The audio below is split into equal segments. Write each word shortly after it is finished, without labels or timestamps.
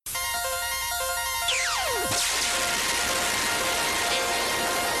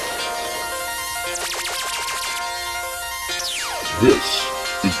This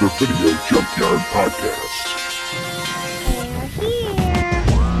is the Video Junkyard Podcast. They're here.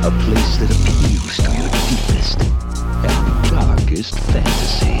 A place that appeals to your deepest and darkest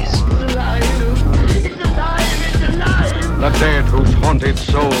fantasies. It's alive! It's alive! The dead whose haunted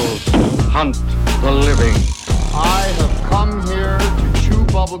souls hunt the living. I have come here to chew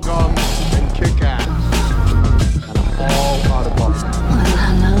bubblegum and kick ass. And I'm all out of bubblegum.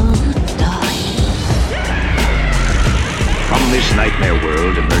 Hello, darling. From this nightmare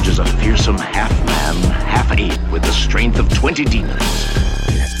world emerges a fearsome half-man, half-ape with the strength of 20 demons.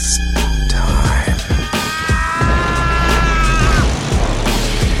 It's time.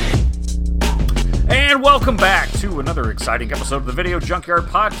 And welcome back to another exciting episode of the Video Junkyard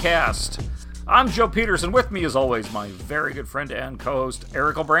Podcast. I'm Joe Peters, and with me, as always, my very good friend and co-host,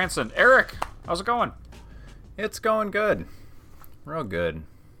 Eric O'Branson. Eric, how's it going? It's going good. Real good.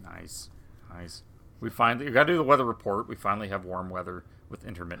 Nice. We got to do the weather report. We finally have warm weather with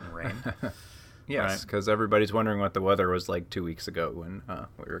intermittent rain. Yes, because everybody's wondering what the weather was like 2 weeks ago when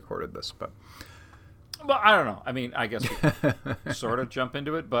we recorded this. But Well, I don't know. I mean, I guess we could sort of jump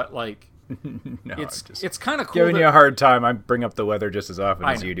into it, but like, no, it's kind of cool. Giving you a hard time. I bring up the weather just as often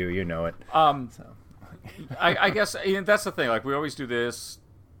as know. you do. You know it. I guess that's the thing. Like, we always do this.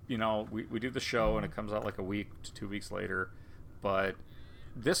 You know, we do the show and it comes out like a week to 2 weeks later, but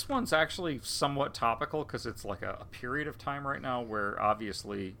this one's actually somewhat topical because it's like a period of time right now where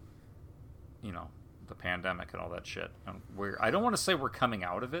obviously, you know, the pandemic and all that shit. And I don't want to say we're coming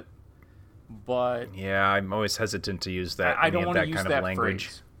out of it, but Yeah, I'm always hesitant to use that. I don't want to use kind that of language.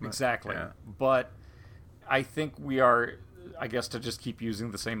 phrase. Exactly. Yeah. But I think we are, I guess, to just keep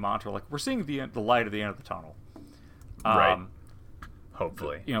using the same mantra, like, we're seeing the light at the end of the tunnel. Right.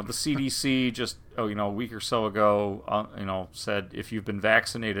 Hopefully. You know, the CDC just, a week or so ago, said if you've been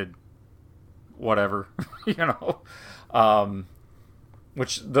vaccinated, whatever,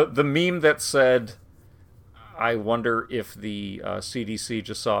 which the meme that said, I wonder if the CDC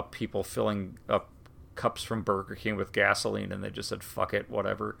just saw people filling up cups from Burger King with gasoline and they just said, fuck it,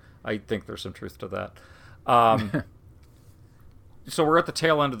 whatever. I think there's some truth to that. So we're at the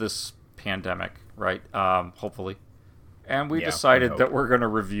tail end of this pandemic, right? Hopefully. And we decided that we're going to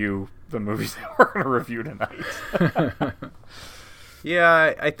review the movies that we're going to review tonight.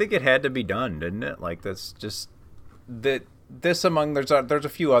 Yeah, I think it had to be done, didn't it? Like, that's just there's a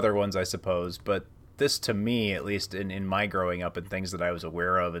few other ones, I suppose, but this, to me, at least in my growing up and things that I was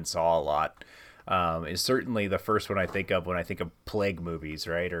aware of and saw a lot, is certainly the first one I think of when I think of plague movies,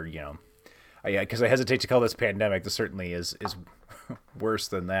 right? Or, because I hesitate to call this pandemic. This certainly is worse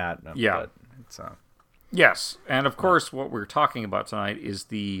than that. Yeah. But it's, Yes, and of course what we're talking about tonight is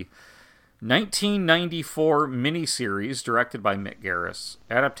the 1994 miniseries directed by Mick Garris,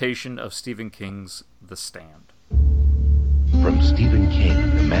 adaptation of Stephen King's The Stand. From Stephen King,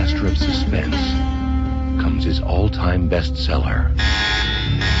 the master of suspense, comes his all-time bestseller.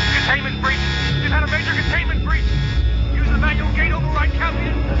 Containment breach! We've had a major containment breach! Use the manual gate override,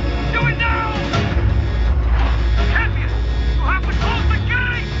 Captain! Do it now! Captain! You have to close the gate!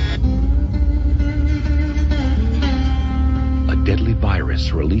 A deadly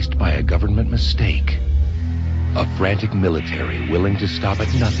virus released by a government mistake. A frantic military willing to stop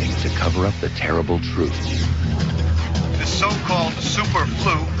at nothing to cover up the terrible truth. The so-called super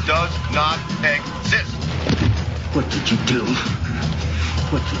flu does not exist. What did you do?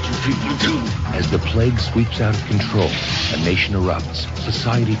 What did you do? As the plague sweeps out of control, a nation erupts,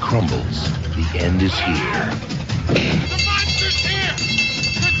 society crumbles, the end is here. The monster's here!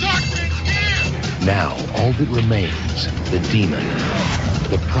 The darkman's here! Now, all that remains, the demon,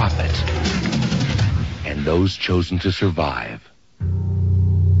 the prophet, and those chosen to survive.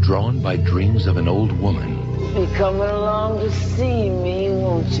 Drawn by dreams of an old woman, Be coming along to see me,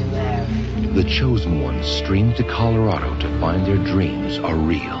 won't you, Larry? the chosen ones stream to Colorado to find their dreams are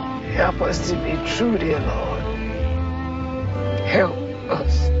real. Help us to be true, dear Lord. Help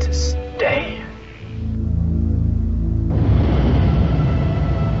us to stand.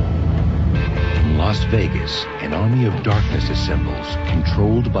 In Las Vegas, an army of darkness assembles,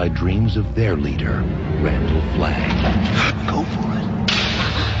 controlled by dreams of their leader, Randall Flagg. Go for it.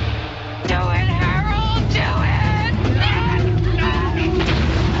 Do it, Harold, do it!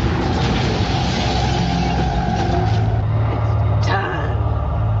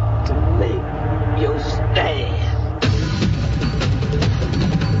 Time to make your stand.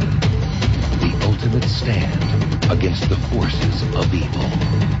 The ultimate stand against the forces of evil.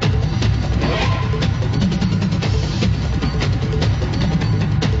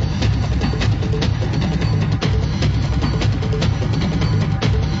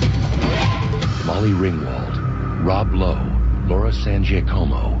 Molly Ringwald, Rob Lowe, Laura San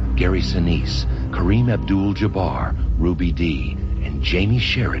Giacomo, Gary Sinise, Kareem Abdul-Jabbar, Ruby Dee, and Jamey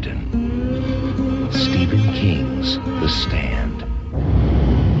Sheridan. Stephen King's The Stand.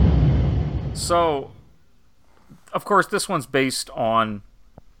 So, of course, this one's based on,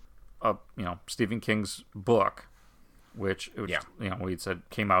 Stephen King's book, which we'd said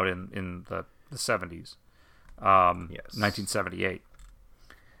came out in the 70s, 1978.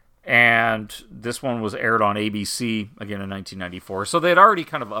 And this one was aired on ABC, again, in 1994. So they had already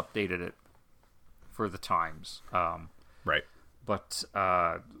kind of updated it for the times. Right. But,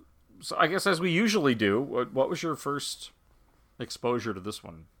 so I guess as we usually do, what was your first exposure to this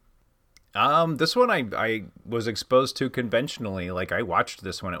one? This one I was exposed to conventionally. Like, I watched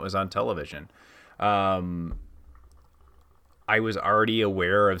this when it was on television. I was already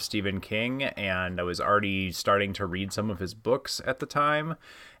aware of Stephen King, and I was already starting to read some of his books at the time.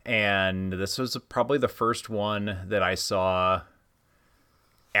 And this was probably the first one that I saw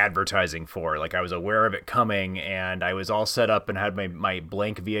advertising for. Like, I was aware of it coming, and I was all set up and had my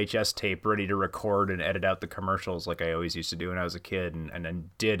blank VHS tape ready to record and edit out the commercials like I always used to do when I was a kid, and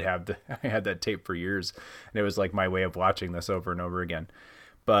then I had that tape for years, and it was like my way of watching this over and over again.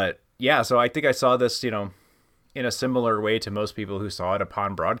 But yeah, so I think I saw this, in a similar way to most people who saw it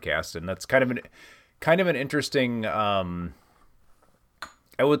upon broadcast, and that's kind of an interesting,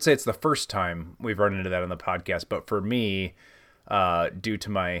 I would say it's the first time we've run into that on the podcast, but for me, due to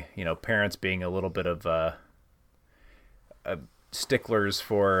my, parents being a little bit of sticklers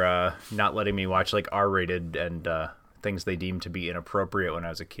for not letting me watch like R-rated and things they deemed to be inappropriate when I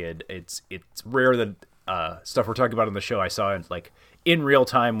was a kid, it's rare that stuff we're talking about on the show I saw in real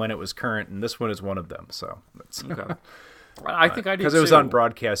time when it was current, and this one is one of them. So that's okay. I think I did because it was on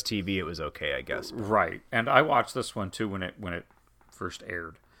broadcast TV. It was okay, I guess. Right, and I watched this one too when it first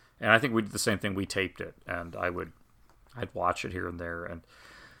aired, and I think we did the same thing. We taped it, and I'd watch it here and there. And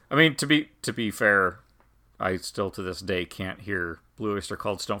I mean, to be fair, I still to this day can't hear Blue Oyster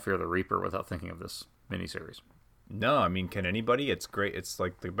Cult's "Don't Fear the Reaper" without thinking of this miniseries. No, I mean, can anybody? It's great. It's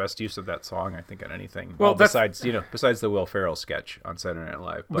like the best use of that song, I think, on anything. Well, besides the Will Ferrell sketch on Saturday Night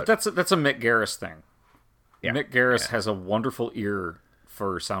Live. But that's a Mick Garris thing. Yeah. Mick Garris has a wonderful ear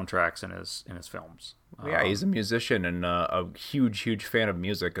for soundtracks in his films. Yeah, he's a musician and a huge fan of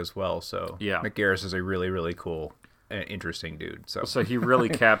music as well. So yeah, Mick Garris is a really, really cool, interesting dude. So he really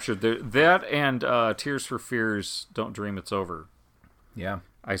captured that and Tears for Fears. Don't Dream It's Over. Yeah,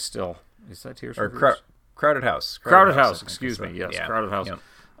 is that Tears for Fears? Crowded House. Crowded House. Excuse me. Yes, yeah. Crowded House.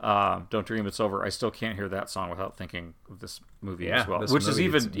 Yep. Don't Dream It's Over. I still can't hear that song without thinking of this movie as well, which is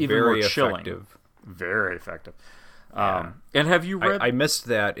even very more chilling. Effective. Very effective. And have you read? I missed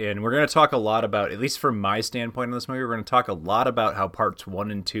that, and we're going to talk a lot about, at least from my standpoint on this movie, we're going to talk a lot about how parts 1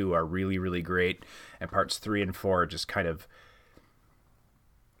 and 2 are really, really great, and parts 3 and 4 are just kind of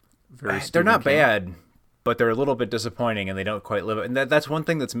they're not bad, but they're a little bit disappointing, and they don't quite live it. And that's one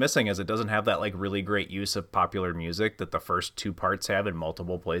thing that's missing, is it doesn't have that like really great use of popular music that the first 2 parts have in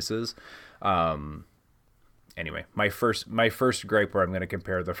multiple places. Anyway, my first gripe where I'm going to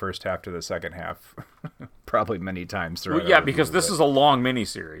compare the first half to the second half probably many times throughout. Well, yeah, because this is a long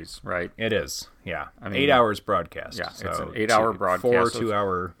miniseries, right? It is, yeah. I mean, 8 hours broadcast. Yeah, so it's an 8-hour broadcast. 4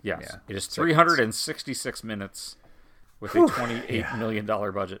 2-hour. Yes, yeah, it is 366 minutes with a $28 million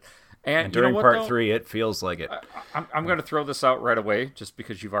budget. And during you know what, part 3, it feels like it. I'm going to throw this out right away, just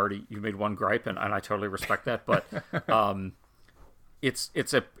because you made one gripe, and I totally respect that. But it's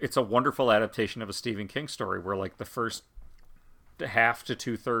a wonderful adaptation of a Stephen King story, where like the first half to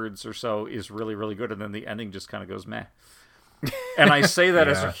 2/3 or so is really, really good, and then the ending just kind of goes meh. And I say that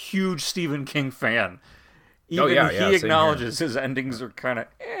as a huge Stephen King fan. Even he acknowledges his endings are kind of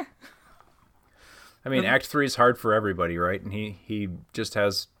eh. I mean, Act 3 is hard for everybody, right? And he just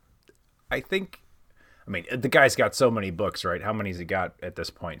has, I mean, the guy's got so many books, right? How many has he got at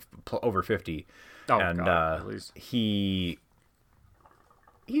this point? Over 50. Oh, and God, at least.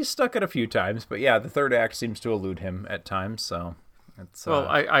 He's stuck it a few times, but yeah, the third act seems to elude him at times. So it's well,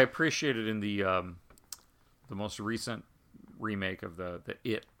 I appreciate it in the most recent remake of the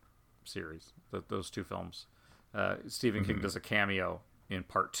It series, those 2 films. Stephen King does a cameo in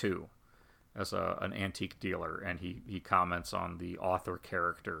part 2 as an antique dealer, and he comments on the author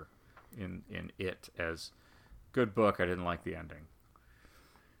character in It as good book. I didn't like the ending.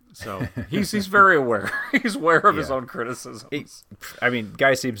 So he's very aware. He's aware of his own criticisms. I mean,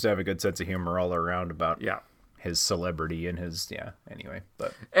 guy seems to have a good sense of humor all around about his celebrity and his anyway.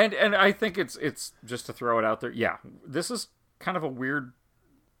 But and I think it's just to throw it out there. Yeah, this is kind of a weird.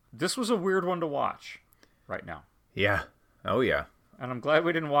 This was a weird one to watch right now. Yeah. Oh yeah. And I'm glad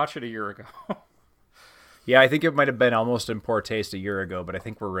we didn't watch it a year ago. Yeah, I think it might have been almost in poor taste a year ago, but I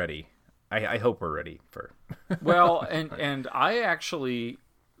think we're ready. I hope we're ready for. Well, and I actually,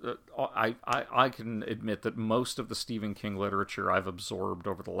 I can admit that most of the Stephen King literature I've absorbed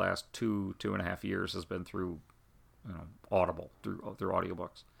over the last 2.5 years has been through, Audible, through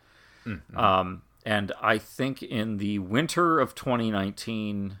audiobooks. Mm-hmm. And I think in the winter of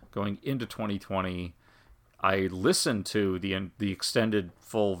 2019, going into 2020, I listened to the extended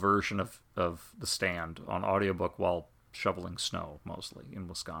full version of The Stand on audiobook while shoveling snow, mostly in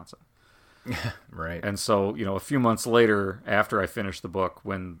Wisconsin. Right. And so, a few months later, after I finished the book,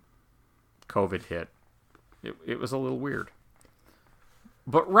 when COVID hit, it was a little weird.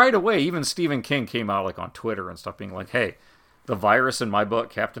 But right away, even Stephen King came out on Twitter and stuff being like, hey, the virus in my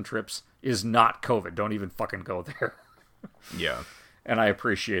book, Captain Trips, is not COVID. Don't even fucking go there. Yeah. And I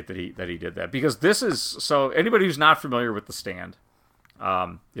appreciate that he did that, because this is, so anybody who's not familiar with The Stand,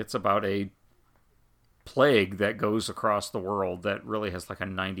 it's about a plague that goes across the world that really has a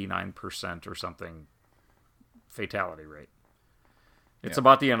 99% or something fatality rate. It's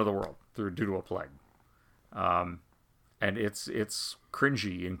about the end of the world due to a plague. And it's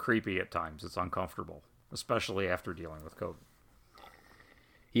cringy and creepy at times. It's uncomfortable, especially after dealing with COVID.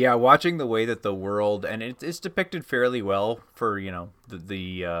 Yeah, watching the way that the world, and it's depicted fairly well for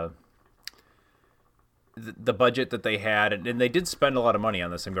the budget that they had, and they did spend a lot of money on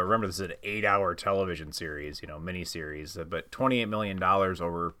this thing. But remember, this is an 8-hour television series, miniseries, but $28 million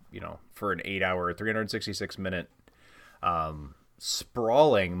over, for an 8-hour, 366-minute,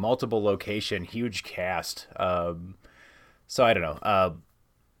 sprawling, multiple location, huge cast. So I don't know.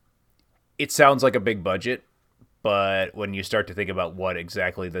 It sounds like a big budget, but when you start to think about what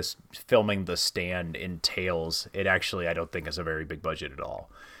exactly this filming The Stand entails, it actually, I don't think, is a very big budget at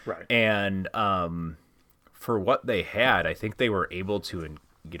all. Right. And for what they had, I think they were able to,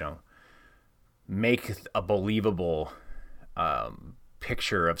 make a believable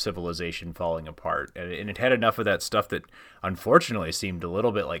picture of civilization falling apart. And it had enough of that stuff that unfortunately seemed a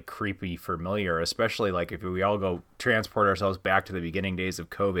little bit creepy familiar, especially if we all go transport ourselves back to the beginning days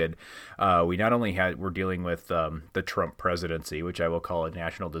of COVID. We not only we're dealing with the Trump presidency, which I will call a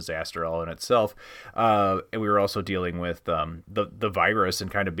national disaster all in itself, and we were also dealing with the virus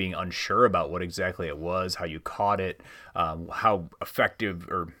and kind of being unsure about what exactly it was, how you caught it, how effective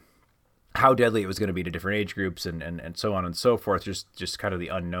or how deadly it was going to be to different age groups and so on and so forth, just kind of the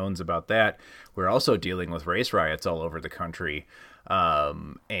unknowns about that. We're also dealing with race riots all over the country,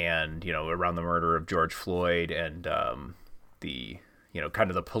 and, around the murder of George Floyd and the,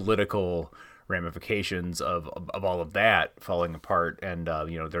 kind of the political ramifications of all of that falling apart. And,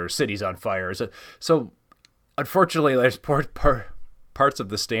 there are cities on fire. So unfortunately, there's parts of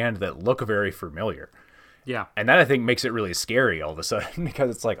The Stand that look very familiar. Yeah. And that, I think, makes it really scary all of a sudden,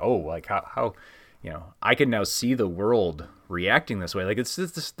 because it's how I can now see the world reacting this way.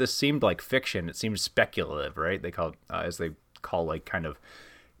 This seemed like fiction. It seemed speculative, right? They call kind of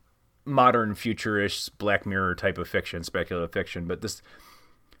modern futurish Black Mirror type of fiction, speculative fiction. But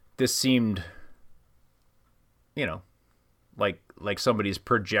this seemed, like somebody's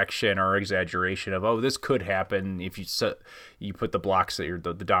projection or exaggeration of, this could happen if you put the blocks that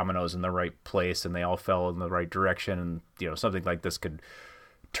the dominoes in the right place and they all fell in the right direction, and something like this could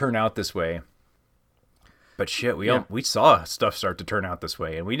turn out this way. But shit, we saw stuff start to turn out this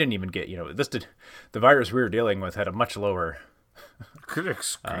way, and we didn't even get the virus we were dealing with had a much lower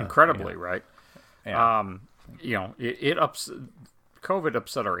incredibly right. Yeah. COVID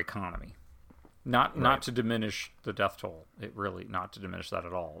upset our economy. Not to diminish the death toll. It really, not to diminish that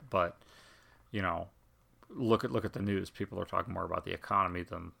at all. But, look at the news. People are talking more about the economy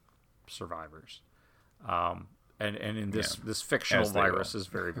than survivors. And in this fictional virus is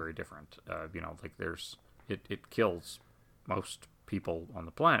very, very different. It kills most people on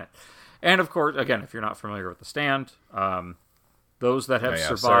the planet. And of course, again, if you're not familiar with The Stand, those that have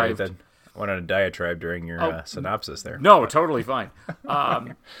survived. Sorry, went on a diatribe during your synopsis there. No, totally fine.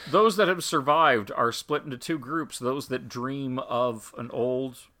 Those that have survived are split into two groups. Those that dream of an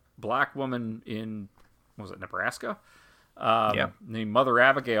old black woman in, Nebraska? Named Mother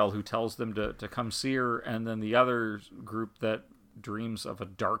Abigail, who tells them to come see her. And then the other group that dreams of a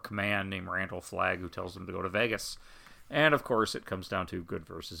dark man named Randall Flagg, who tells them to go to Vegas. And, of course, it comes down to good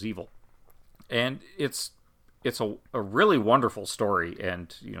versus evil. And it's a really wonderful story,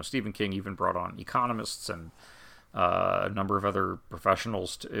 and Stephen King even brought on economists and a number of other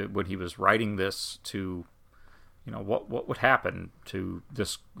professionals when he was writing this to, what would happen to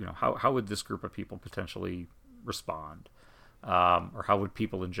this, how would this group of people potentially respond, or how would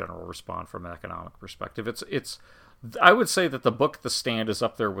people in general respond from an economic perspective. I would say that the book The Stand is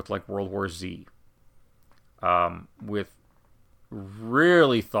up there with World War Z. with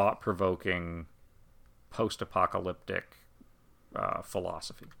really thought-provoking post-apocalyptic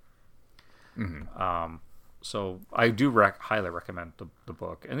philosophy. Mm-hmm. So I do highly recommend the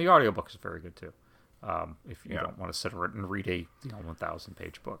book, and the audiobook is very good too. If you don't want to sit and read a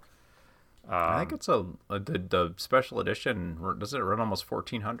 1,000-page book. I think it's the special edition. Does it run almost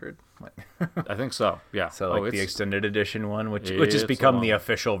 1,400? I think so. Yeah. So the extended edition one, which has become the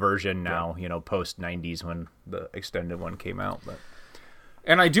official version now. Post 90s when the extended one came out. But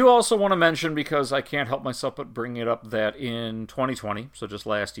and I do also want to mention, because I can't help myself but bring it up, that in 2020, so just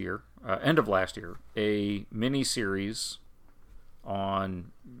last year, end of last year, a miniseries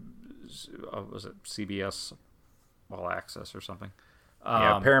on was it CBS All Access or something?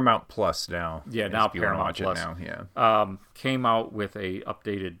 Paramount Plus now. Yeah, now Paramount Plus. Came out with a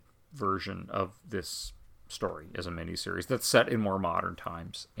updated version of this story as a miniseries that's set in more modern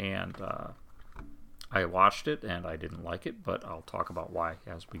times. And I watched it, and I didn't like it, but I'll talk about why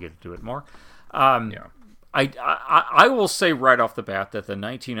as we get to it more. I will say right off the bat that the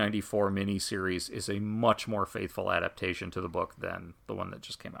 1994 miniseries is a much more faithful adaptation to the book than the one that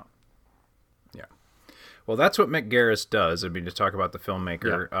just came out. Yeah. Well, that's what Mick Garris does. I mean, to talk about the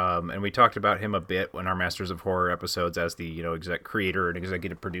filmmaker, and we talked about him a bit in our Masters of Horror episodes as the creator and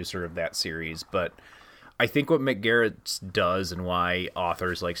executive producer of that series. But I think what Mick Garris does, and why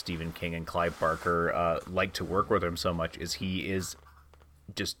authors like Stephen King and Clive Barker like to work with him so much, is he is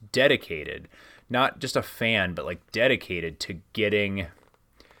just dedicated, not just a fan, but like dedicated to getting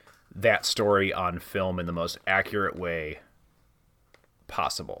that story on film in the most accurate way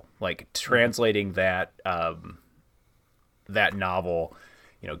possible, like translating that that novel,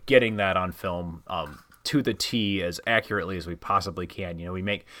 getting that on film to the T as accurately as we possibly can. We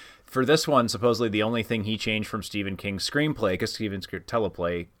make for this one supposedly the only thing he changed from Stephen King's screenplay, because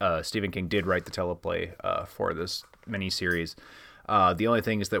Stephen King did write the teleplay for this miniseries. The only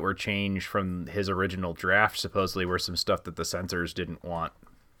things that were changed from his original draft supposedly were some stuff that the censors didn't want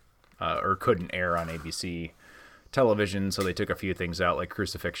or couldn't air on ABC television, so they took a few things out, like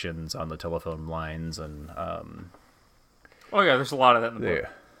crucifixions on the telephone lines, and there's a lot of that in the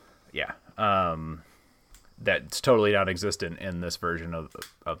book. That's totally non-existent in this version of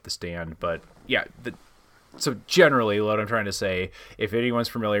The Stand. But so generally what I'm trying to say, if anyone's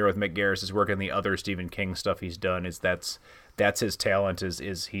familiar with Mick Garris' work and the other Stephen King stuff he's done, is that's his talent,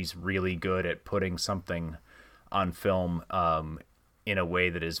 is he's really good at putting something on film in a way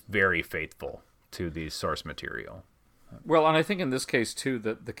that is very faithful to the source material. Well, and I think in this case too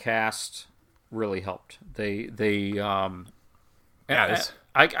that the cast really helped.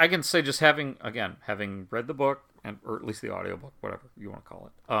 I can say, just having read the book, or at least the audiobook, whatever you want to call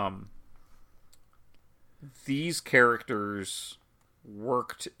it, these characters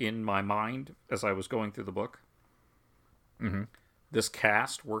worked in my mind as I was going through the book. Mm-hmm. This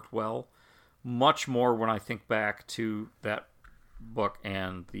cast worked well, much more when I think back to that book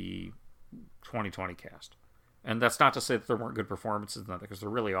and the 2020 cast. And that's not to say that there weren't good performances in that, because there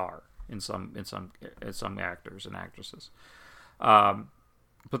really are in some actors and actresses.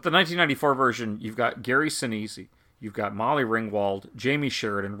 But the 1994 version, you've got Gary Sinise, you've got Molly Ringwald, Jamey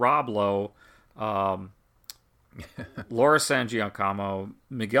Sheridan, Rob Lowe, Laura San Giancomo,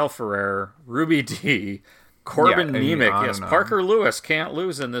 Miguel Ferrer, Ruby D, Corbin Nemec. Yes, Parker Lewis can't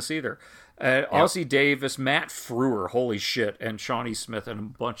lose in this either. Ozzie Davis, Matt Frewer, holy shit, and Shawnee Smith, and a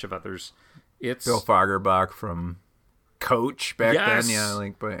bunch of others. It's Bill Fagerbach from Coach back then.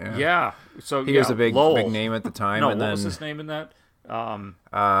 So he was a big name at the time. What was his name in that? Coach.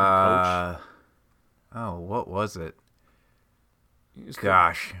 What was it?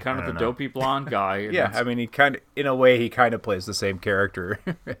 Kind of the dopey blonde guy. I mean, he kind of, in a way, he kind of plays the same character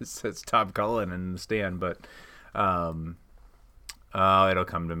as Tom Cullen in The Stand, but it'll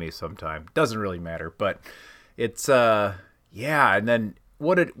come to me sometime. Doesn't really matter, but it's and then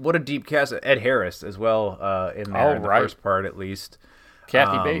what a deep cast. Ed Harris as well in there in the first part, at least.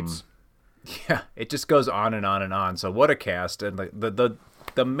 Kathy Bates. Yeah, it just goes on and on and on. So what a cast, and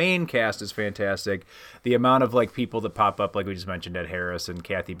the main cast is fantastic. The amount of like people that pop up, like we just mentioned, Ed Harris and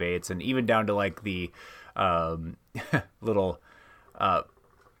Kathy Bates, and even down to like the little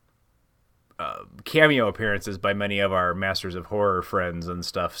cameo appearances by many of our Masters of Horror friends and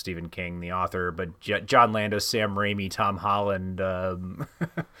stuff. Stephen King, the author, but John Landis, Sam Raimi, Tom Holland,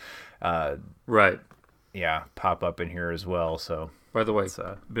 right? Yeah, pop up in here as well. So, by the way,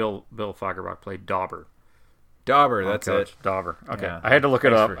 Bill Fagerbach played Dauber. That's it. Dauber. Okay, yeah. I had to look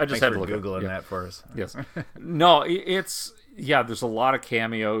it up. I just had to look Googling that for us. Yes. No, it's there's a lot of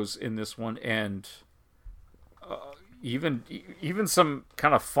cameos in this one, and even some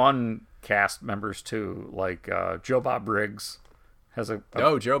kind of fun cast members too, like Joe Bob Briggs has a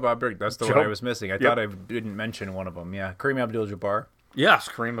Joe Bob Briggs. That's the one I was missing. I thought I didn't mention one of them. Yeah, Kareem Abdul-Jabbar. Yes,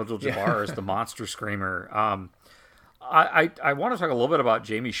 Kareem Abdul-Jabbar is the monster screamer. I want to talk a little bit about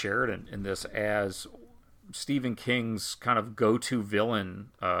Jamey Sheridan in this as Stephen King's kind of go-to villain,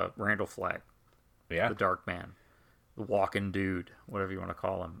 Randall Flagg. Yeah. The Dark Man. The walking dude, whatever you want to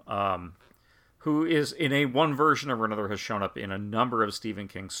call him. Who is, in a one version or another, has shown up in a number of Stephen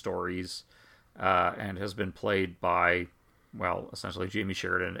King stories and has been played by, well, essentially Jamey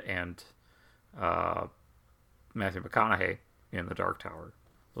Sheridan and Matthew McConaughey in The Dark Tower.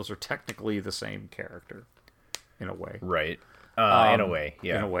 Those are technically the same character, in a way. Right. In a way,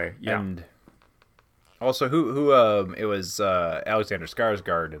 yeah. In a way, yeah. And also, who it was Alexander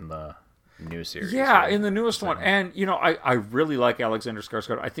Skarsgård in the new series. Yeah, right? in the newest one. And, I really like Alexander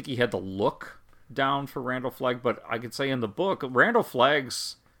Skarsgård. I think he had the look down for Randall Flagg, but I could say in the book, Randall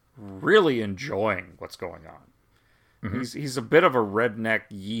Flagg's really enjoying what's going on. Mm-hmm. He's a bit of a redneck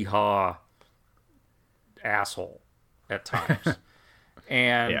yeehaw asshole at times.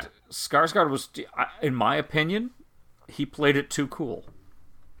 And Skarsgård was, in my opinion, he played it too cool.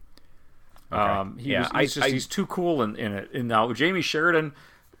 Okay. He's too cool in it. And now Jamey Sheridan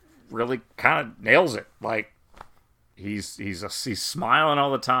really kind of nails it. Like, he's smiling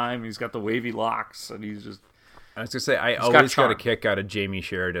all the time. He's got the wavy locks, and he's just. I was gonna say I always got a kick out of Jamey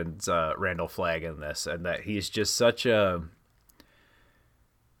Sheridan's Randall Flagg in this, and that he's just such a.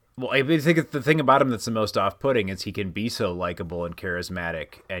 Well, I think the thing about him that's the most off-putting is he can be so likable and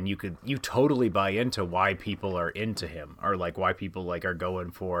charismatic, and you totally buy into why people are into him, or like why people like are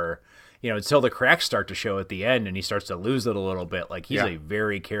going for, until the cracks start to show at the end, and he starts to lose it a little bit. Like he's a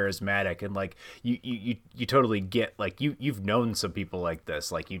very charismatic, and like you totally get like you've known some people like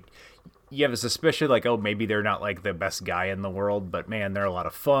this, like you have a suspicion like, oh, maybe they're not like the best guy in the world, but man, they're a lot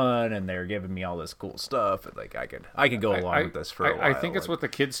of fun and they're giving me all this cool stuff. And like I could go along with this for a while. I think it's what the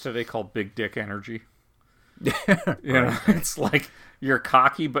kids today call big dick energy. It's like you're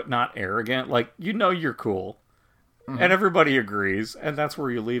cocky but not arrogant. Like you're cool, and everybody agrees, and that's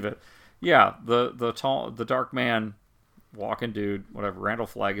where you leave it. Yeah, the Dark Man, walking dude, whatever. Randall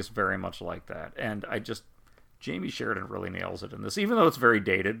Flagg is very much like that, and Jamey Sheridan really nails it in this, even though it's very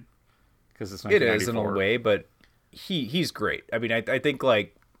dated. It is in a way, but he's great. I mean, I think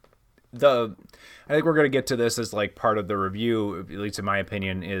like I think we're gonna get to this as like part of the review, at least in my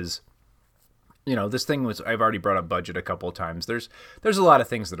opinion, is this thing was, I've already brought up budget a couple of times. There's a lot of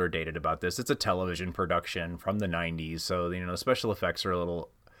things that are dated about this. It's a television production from the 90s, so the special effects are a little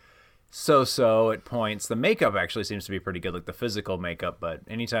so at points. The makeup actually seems to be pretty good, like the physical makeup, but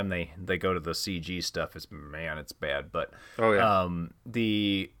anytime they go to the CG stuff, it's bad. But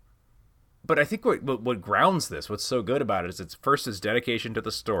But I think what grounds this, what's so good about it, is it's first is dedication to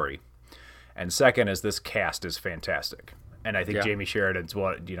the story, and second is this cast is fantastic. And I think Jamey Sheridan's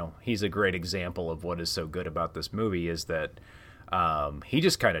he's a great example of what is so good about this movie is that he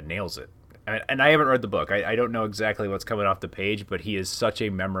just kind of nails it. And I haven't read the book. I don't know exactly what's coming off the page, but he is such a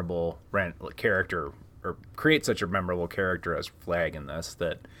memorable character, or creates such a memorable character as Flagg in this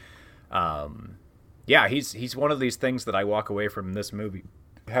that, he's one of these things that I walk away from this movie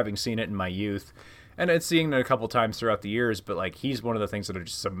having seen it in my youth, and it's seeing it a couple times throughout the years, but like he's one of the things that are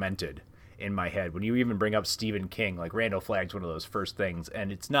just cemented in my head. When you even bring up Stephen King, like Randall Flagg's one of those first things,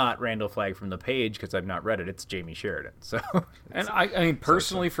 and it's not Randall Flagg from the page because I've not read it. It's Jamey Sheridan. So, and I mean,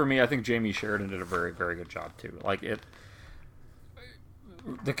 personally, for me, I think Jamey Sheridan did a very, very good job too. Like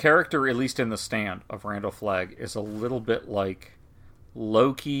the character, at least in The Stand, of Randall Flagg is a little bit like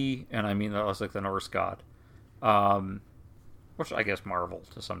Loki, and I mean that was like the Norse god. Which I guess Marvel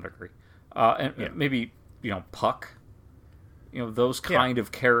to some degree, and maybe Puck, those kind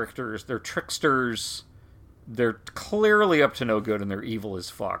of characters. They're tricksters. They're clearly up to no good, and they're evil as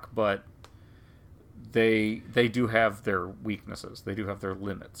fuck. But they do have their weaknesses. They do have their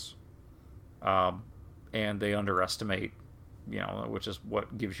limits, and they underestimate, which is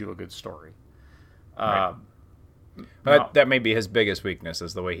what gives you a good story. Right. But that may be his biggest weakness,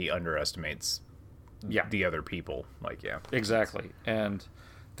 is the way he underestimates. The other people, exactly. And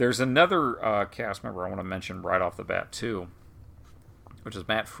there's another cast member I want to mention right off the bat too, which is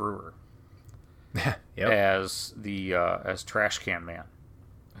Matt Frewer as as Trash Can Man.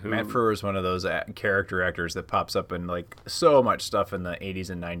 Matt Frewer is one of those character actors that pops up in like so much stuff in the 80s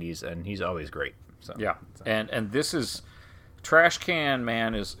and 90s, and he's always great. So and this is Trash Can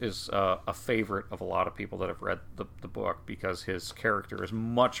Man is a favorite of a lot of people that have read the book, because his character is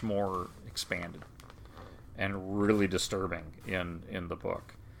much more expanded and really disturbing in the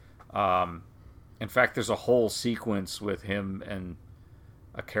book. In fact, there's a whole sequence with him and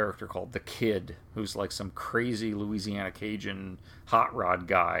a character called the Kid, who's like some crazy Louisiana Cajun hot rod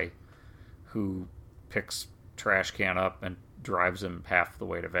guy who picks trash can up and drives him half the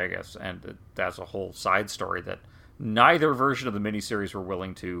way to Vegas. And that's a whole side story that neither version of the miniseries were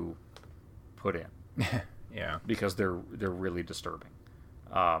willing to put in. Yeah. Because they're really disturbing.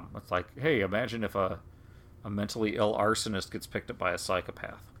 It's like, hey, imagine if a mentally ill arsonist gets picked up by a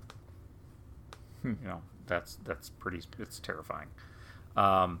psychopath. You know, that's pretty, it's terrifying.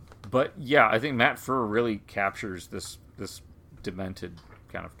 But yeah, I think Matt Frewer really captures this demented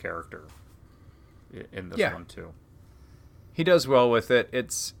kind of character in this one too. He does well with it.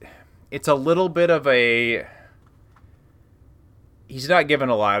 It's a little bit of a... He's not given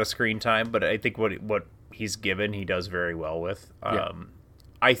a lot of screen time, but I think what he's given, he does very well with.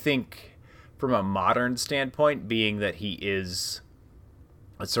 I think from a modern standpoint, being that he is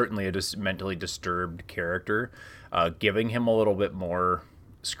certainly a mentally disturbed character, giving him a little bit more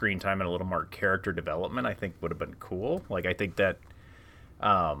screen time and a little more character development, I think would have been cool. Like, I think that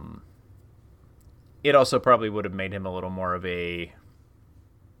it also probably would have made him a little more of a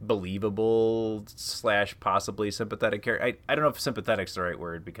believable / possibly sympathetic character. I don't know if sympathetic's the right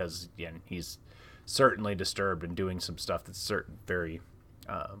word, because again, he's certainly disturbed and doing some stuff that's very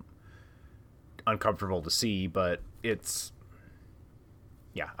uncomfortable to see, but it's,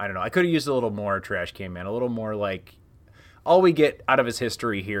 yeah, I don't know. I could have used a little more trash can man, a little more like, all we get out of his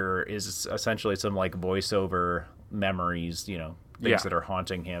history here is essentially some like voiceover memories, you know, things that are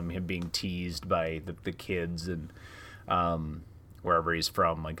haunting him being teased by the kids and wherever he's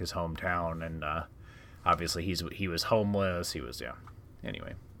from, like his hometown, and obviously he was homeless, he was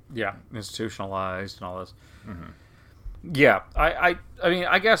anyway, institutionalized and all this. Yeah, I mean,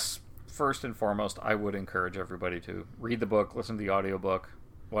 I guess first and foremost, I would encourage everybody to read the book, listen to the audiobook,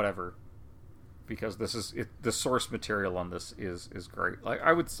 whatever, because the source material on this is great. Like,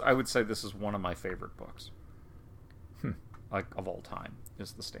 I would say this is one of my favorite books, like of all time,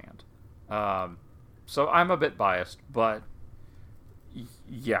 is The Stand. So I'm a bit biased, but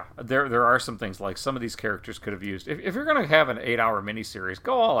yeah, there are some things, like some of these characters could have used. If you're going to have an 8-hour miniseries,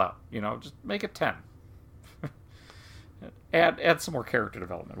 go all out. You know, just make it 10. add some more character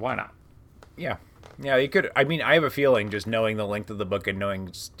development. Why not? Yeah, you could. I mean, I have a feeling, just knowing the length of the book and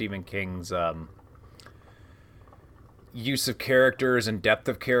knowing Stephen King's use of characters and depth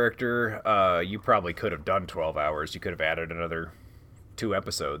of character, you probably could have done 12 hours. You could have added another 2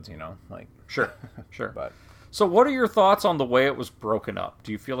 episodes, you know, like sure. But so, what are your thoughts on the way it was broken up?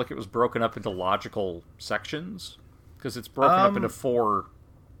 Do you feel like it was broken up into logical sections? Because it's broken up into 4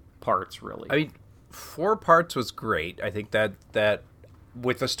 parts, really. I mean, 4 parts was great. I think that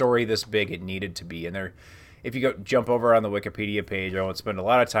with a story this big, it needed to be. And there, if you jump over on the Wikipedia page, I won't spend a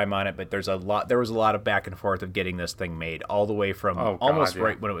lot of time on it, but there was a lot of back and forth of getting this thing made, all the way from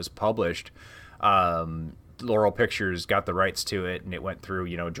right when it was published. Laurel Pictures got the rights to it, and it went through,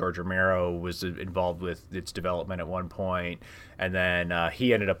 you know, George Romero was involved with its development at one point, and then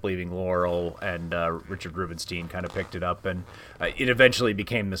he ended up leaving Laurel, and Richard Rubenstein kind of picked it up, and it eventually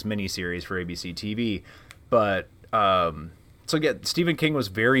became this miniseries for ABC TV. But so yeah, Stephen King was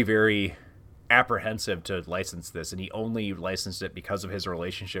very, very apprehensive to license this, and he only licensed it because of his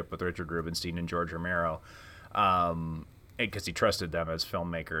relationship with Richard Rubenstein and George Romero. Because he trusted them as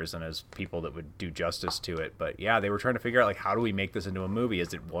filmmakers and as people that would do justice to it. But yeah, they were trying to figure out, like, how do we make this into a movie?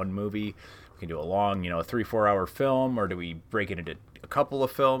 Is it one movie? We can do a long, you know, a 3-4 hour film, or do we break it into a couple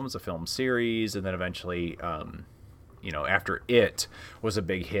of films, a film series, and then eventually, you know, after It was a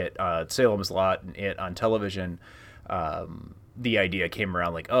big hit, Salem's Lot and It on television, the idea came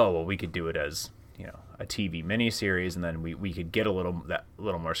around like, oh, well, we could do it as, you know, a TV miniseries, and then we could get a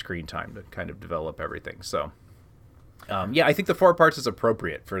little more screen time to kind of develop everything. So. Yeah, I think the 4 parts is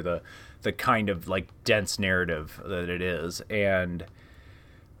appropriate for the kind of like dense narrative that it is. And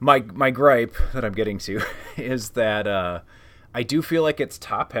my gripe that I'm getting to is that I do feel like it's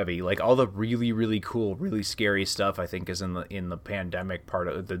top heavy. Like, all the really, really cool, really scary stuff, I think, is in the pandemic part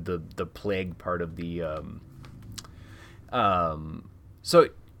of the plague part of the so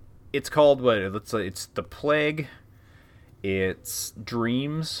it's called what? It's the plague, it's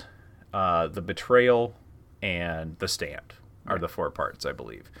dreams, the betrayal, and The Stand are the 4 parts, I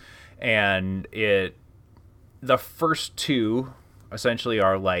believe. And the first 2 essentially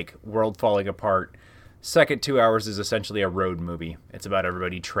are like world falling apart. Second 2 hours is essentially a road movie. It's about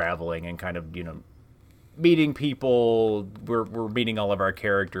everybody traveling and kind of, you know, meeting people. We're meeting all of our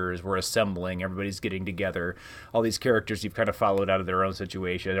characters. We're assembling. Everybody's getting together. All these characters you've kind of followed out of their own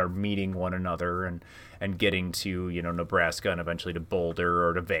situation are meeting one another and getting to, you know, Nebraska and eventually to Boulder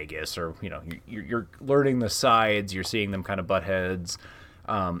or to Vegas, or, you know, you're learning the sides. You're seeing them kind of butt heads.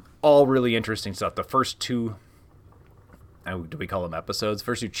 All really interesting stuff. The first two, do we call them episodes?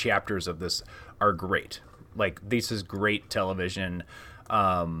 First two chapters of this are great. Like, this is great television.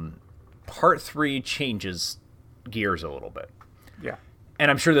 Part 3 changes gears a little bit. Yeah. And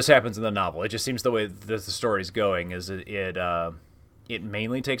I'm sure this happens in the novel. It just seems the way the story's going is it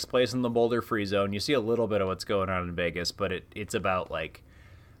mainly takes place in the Boulder Free Zone. You see a little bit of what's going on in Vegas, but it's about, like,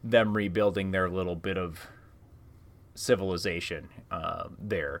 them rebuilding their little bit of civilization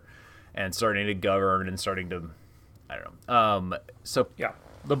there and starting to govern and starting to, I don't know. So yeah,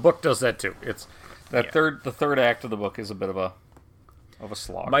 the book does that too. It's that the third act of the book is a bit of a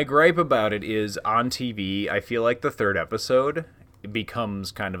slog. My gripe about it is on TV, I feel like the third episode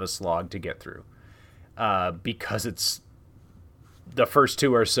becomes kind of a slog to get through because it's the first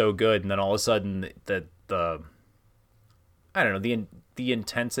two are so good, and then all of a sudden the I don't know, the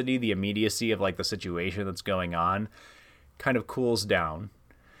intensity, the immediacy of, like, the situation that's going on kind of cools down,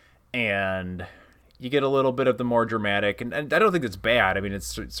 and you get a little bit of the more dramatic, and I don't think it's bad. I mean,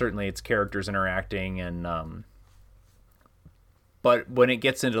 it's certainly it's characters interacting, and but when it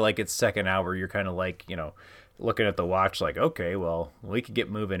gets into, like, its second hour, you're kind of like, you know, looking at the watch like, okay, well, we could get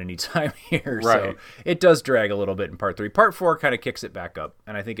moving anytime here. Right. So it does drag a little bit in part 3. Part 4 kind of kicks it back up,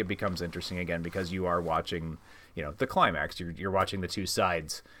 and I think it becomes interesting again because you are watching, you know, the climax. You're watching the two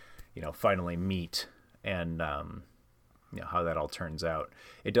sides, you know, finally meet, and you know, how that all turns out.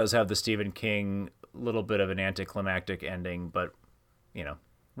 It does have the Stephen King little bit of an anticlimactic ending, but, you know,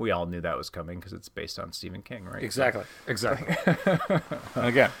 we all knew that was coming because it's based on Stephen King, right? Exactly. And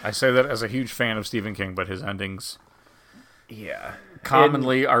again, I say that as a huge fan of Stephen King, but his endings,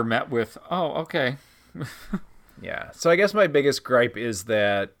 commonly are met with, "Oh, okay." Yeah. So I guess my biggest gripe is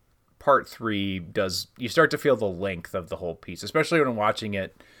that part 3 you start to feel the length of the whole piece, especially when I'm watching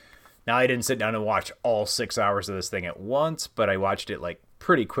it. Now, I didn't sit down and watch all 6 hours of this thing at once, but I watched it, like,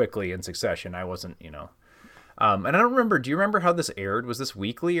 pretty quickly in succession. I wasn't, you know. And I don't remember. Do you remember how this aired? Was this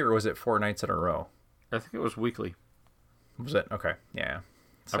weekly or was it 4 nights in a row? I think it was weekly. Was it? Okay. Yeah.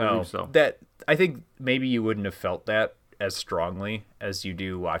 I believe so. I think maybe you wouldn't have felt that as strongly as you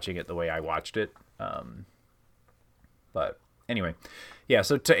do watching it the way I watched it. But anyway, yeah.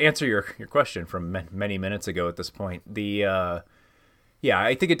 So to answer your question from many minutes ago at this point,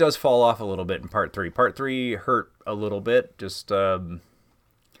 I think it does fall off a little bit in part 3. Part 3 hurt a little bit, just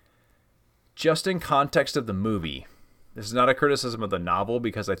in context of the movie. This is not a criticism of the novel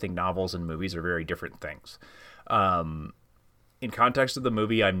because I think novels and movies are very different things. In context of the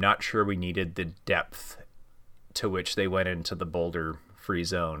movie, I'm not sure we needed the depth to which they went into the Boulder Free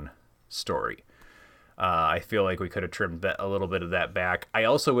Zone story. I feel like we could have trimmed a little bit of that back. I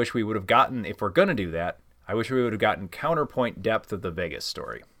also wish we would have gotten, if we're going to do that, I wish we would have gotten counterpoint depth of the Vegas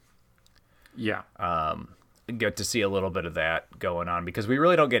story. Yeah. Get to see a little bit of that going on because we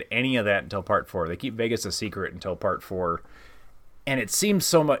really don't get any of that until part 4. They keep Vegas a secret until part 4, and it seems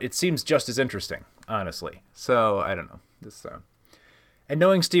just as interesting, honestly. So I don't know this. And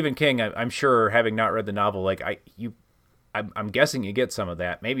knowing Stephen King, I'm sure, having not read the novel, like I'm guessing you get some of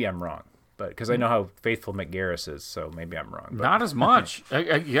that. Maybe I'm wrong, but because I know how faithful Mick Garris is, so maybe I'm wrong. But not as much.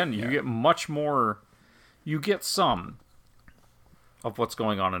 Again, you get much more. You get some of what's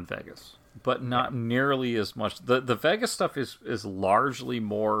going on in Vegas, but not nearly as much. The Vegas stuff is largely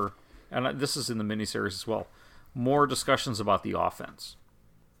more, and this is in the miniseries as well, more discussions about the offense.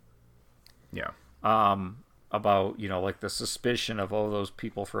 Yeah. About, you know, like the suspicion of, those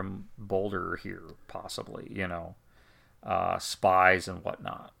people from Boulder are here, possibly, you know, spies and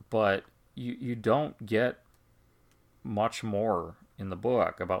whatnot. But you don't get much more in the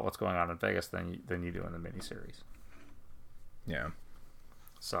book about what's going on in Vegas than you do in the miniseries. Yeah.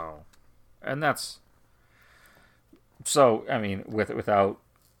 So, and that's, so, I mean, without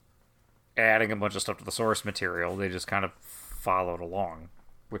adding a bunch of stuff to the source material, they just kind of followed along,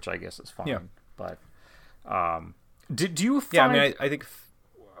 which I guess is fine. Yeah. But, do you find... Yeah, I mean, I think...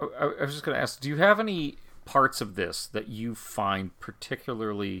 I was just going to ask, do you have any parts of this that you find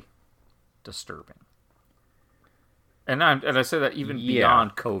particularly disturbing? And I say that even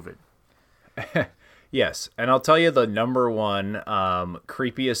beyond COVID. Yes, and I'll tell you the number one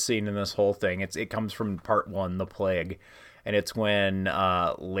creepiest scene in this whole thing. It comes from part 1, The Plague, and it's when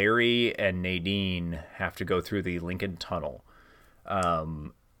Larry and Nadine have to go through the Lincoln Tunnel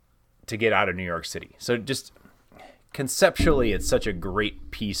to get out of New York City. So just conceptually, it's such a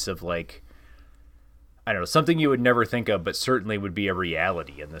great piece of, like, I don't know, something you would never think of, but certainly would be a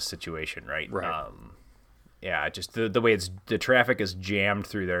reality in this situation, right? Right. Yeah, just the way the traffic is jammed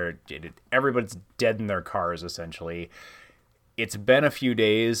through there. Everybody's dead in their cars, essentially. It's been a few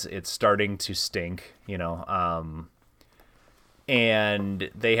days. It's starting to stink, you know. and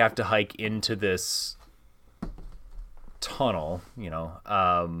they have to hike into this tunnel,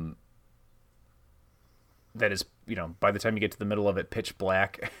 that is, by the time you get to the middle of it, pitch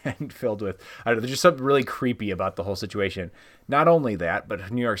black and filled with, I don't know, there's just something really creepy about the whole situation. Not only that,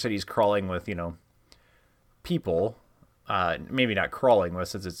 but New York City's crawling with, people, maybe not crawling with,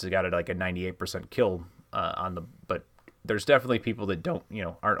 since it's got like a 98% kill but there's definitely people that don't,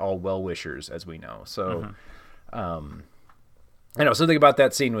 aren't all well-wishers, as we know. So, I know something about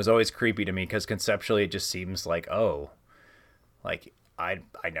that scene was always creepy to me, because conceptually it just seems like, I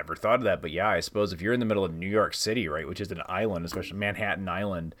never thought of that, but yeah, I suppose if you're in the middle of New York City, right, which is an island, especially Manhattan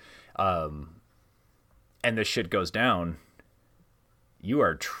Island, and this shit goes down, you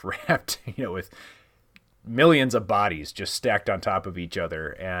are trapped, with millions of bodies just stacked on top of each other,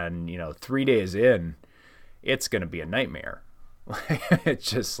 and 3 days in, it's gonna be a nightmare. It's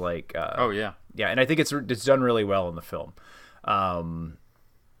just like, yeah, and I think it's done really well in the film.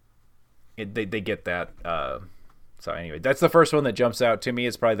 They get that. So anyway, that's the first one that jumps out to me.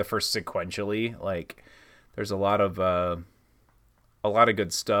 It's probably the first sequentially. Like, there's a lot of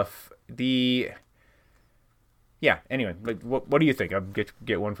good stuff. Anyway, like, what do you think? I'll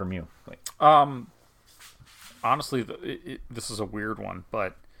get one from you. Like, honestly, this is a weird one,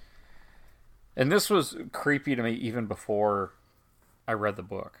 and this was creepy to me even before I read the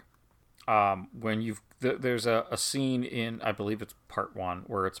book. When there's a scene in, I believe it's part 1,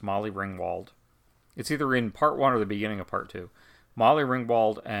 where it's Molly Ringwald. It's either in part 1 or the beginning of part 2. Molly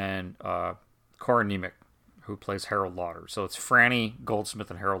Ringwald and Cora Nemec, who plays Harold Lauder. So it's Franny Goldsmith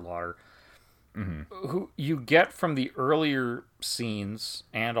and Harold Lauder, who you get from the earlier scenes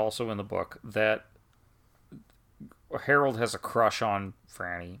and also in the book that Harold has a crush on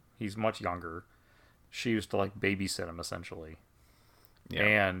Franny. He's much younger. She used to like babysit him, essentially.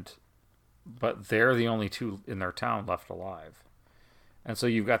 Yeah. But they're the only two in their town left alive. And so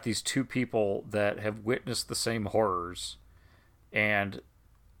you've got these two people that have witnessed the same horrors, and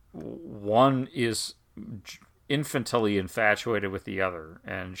one is infantily infatuated with the other,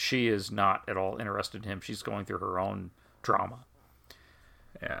 and she is not at all interested in him. She's going through her own drama.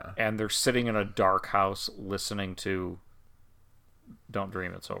 Yeah. And they're sitting in a dark house listening to Don't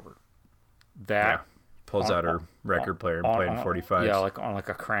Dream It's Over. That pulls out her record player and playing 45s. Yeah, like on like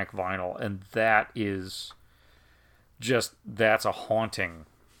a crank vinyl. And that is just, that's a haunting,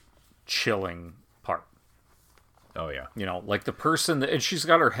 chilling part. Oh yeah. Like the person and she's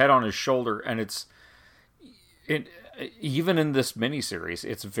got her head on his shoulder, and even in this miniseries,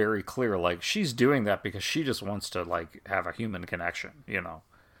 it's very clear, like, she's doing that because she just wants to, like, have a human connection,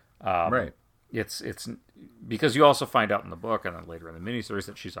 right. It's because you also find out in the book and then later in the miniseries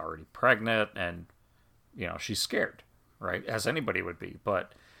that she's already pregnant, and she's scared, right, as anybody would be.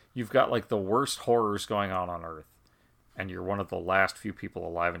 But you've got like the worst horrors going on Earth, and you're one of the last few people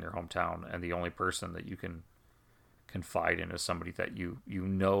alive in your hometown, and the only person that you can confide in is somebody that you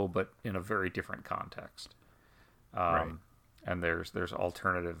know, but in a very different context. Right. And there's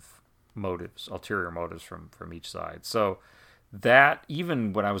ulterior motives from each side. So that,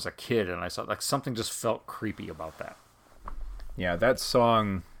 even when I was a kid and I saw, like, something just felt creepy about that. Yeah, that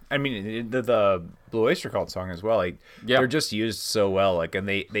song, I mean, the Blue Oyster Cult song as well, like, they're just used so well, like, and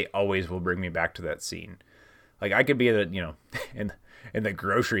they always will bring me back to that scene. Like, I could be in the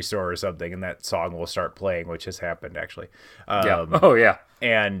grocery store or something, and that song will start playing, which has happened, actually. Oh, yeah.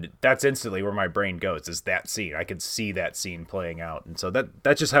 And that's instantly where my brain goes, is that scene. I can see that scene playing out. And so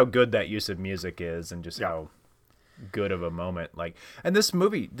that's just how good that use of music is, and just how good of a moment. Like, and this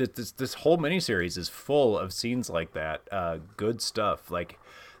movie, this whole miniseries is full of scenes like that. Good stuff. Like,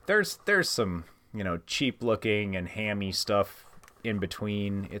 there's some, cheap looking and hammy stuff in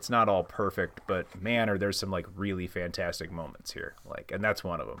between. It's not all perfect, but man, there's some like really fantastic moments here. Like, and that's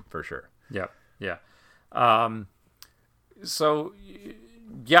one of them for sure. Yeah. So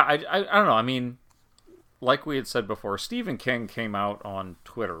yeah, I don't know. I mean, like we had said before, Stephen King came out on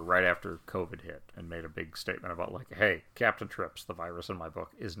Twitter right after COVID hit and made a big statement about, like, hey, Captain Trips, the virus in my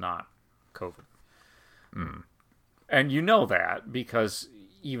book, is not COVID. And that because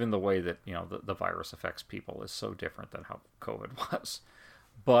even the way that, the virus affects people is so different than how COVID was.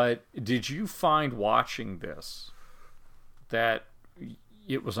 But did you find, watching this, that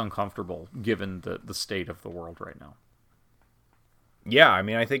it was uncomfortable given the state of the world right now? Yeah, I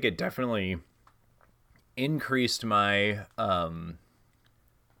mean, I think it definitely increased my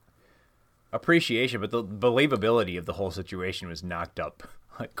appreciation, but the believability of the whole situation was knocked up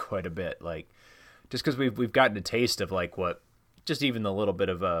like quite a bit. Like, just because we've gotten a taste of like what, just even the little bit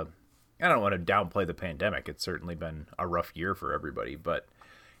of I don't want to downplay the pandemic. It's certainly been a rough year for everybody, but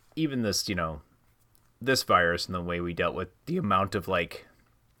even this, this virus and the way we dealt with the amount of like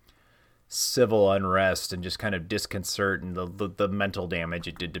civil unrest and just kind of disconcert and the mental damage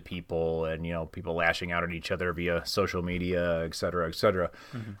it did to people, and you know, people lashing out at each other via social media, et cetera, et cetera.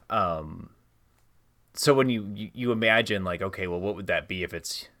 Mm-hmm. So when you imagine like, okay, well, what would that be if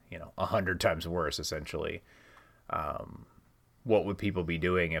it's, you know, 100 times worse, essentially? What would people be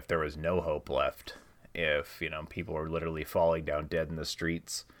doing if there was no hope left? If, you know, people were literally falling down dead in the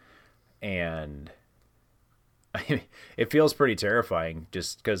streets? And I mean, it feels pretty terrifying,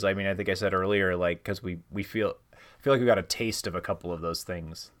 just because, I mean, I think I said earlier, like, because I feel like we got a taste of a couple of those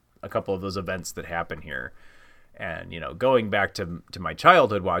things, a couple of those events that happen here. And, you know, going back to my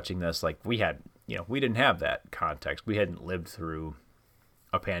childhood watching this, like, we didn't have that context. We hadn't lived through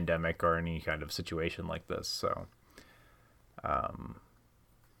a pandemic or any kind of situation like this. So,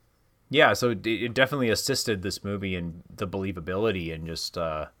 yeah, so it definitely assisted this movie in the believability and just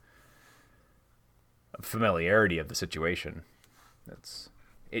familiarity of the situation.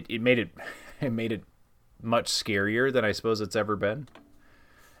 It made it much scarier than I suppose it's ever been.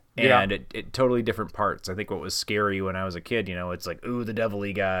 And it totally different parts. I think what was scary when I was a kid, you know, it's like, ooh, the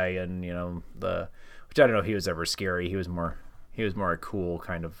devilly guy, and you know, which I don't know if he was ever scary. He was more a cool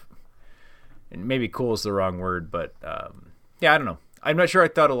kind of, and maybe cool is the wrong word, but yeah, I don't know. I'm not sure I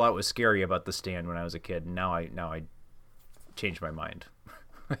thought a lot was scary about The Stand when I was a kid, and now I changed my mind.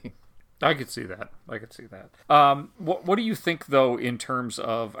 I could see that. What do you think, though, in terms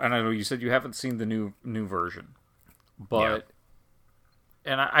of, and I know you said you haven't seen the new version, but, yeah.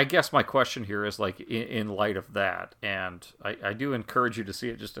 And I guess my question here is, like, in light of that, and I do encourage you to see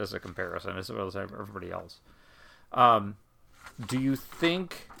it just as a comparison, as well as everybody else. Do you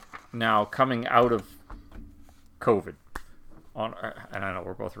think now, coming out of COVID, and I know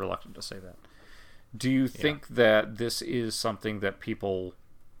we're both reluctant to say that, do you think that this is something that people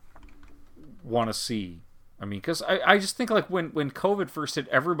want to see? I mean, because I just think, like, when COVID first hit,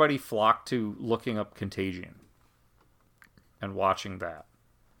 everybody flocked to looking up Contagion and watching that.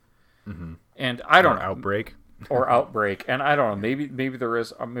 Mm-hmm. And I don't know, Outbreak, and I don't know, maybe there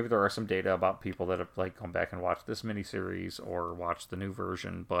are some data about people that have, like, gone back and watched this miniseries or watched the new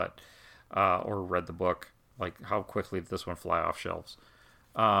version, but or read the book. Like, how quickly did this one fly off shelves?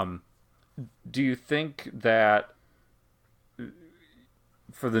 Do you think that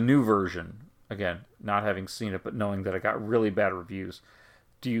for the new version, again, not having seen it but knowing that it got really bad reviews,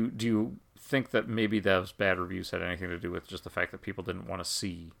 do you think that maybe those bad reviews had anything to do with just the fact that people didn't want to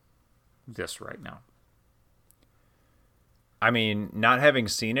see this right now? I mean, not having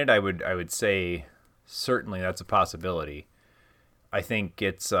seen it, I would say certainly that's a possibility. I think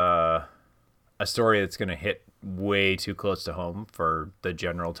it's a story that's going to hit way too close to home for the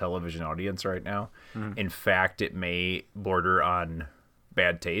general television audience right now. Mm-hmm. In fact, it may border on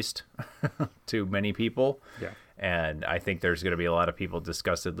bad taste to many people. Yeah. And I think there's going to be a lot of people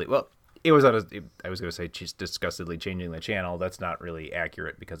disgustedly, well, I was going to say she's disgustedly changing the channel. That's not really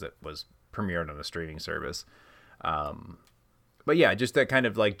accurate because it was premiered on a streaming service. But yeah, just that kind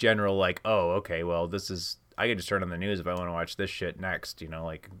of like general, like, oh, okay, well, I can just turn on the news if I want to watch this shit next, you know,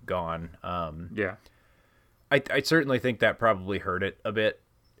 like, gone. Yeah. I certainly think that probably hurt it a bit.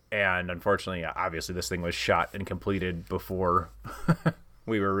 And unfortunately, obviously this thing was shot and completed before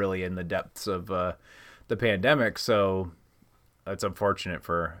we were really in the depths of the pandemic. So it's unfortunate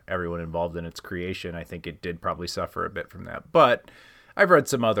for everyone involved in its creation. I think it did probably suffer a bit from that. But I've read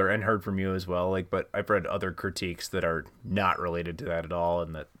some other, and heard from you as well, but I've read other critiques that are not related to that at all,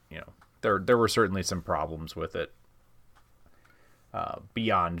 and that, you know, there were certainly some problems with it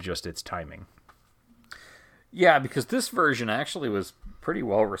beyond just its timing. Yeah, because this version actually was pretty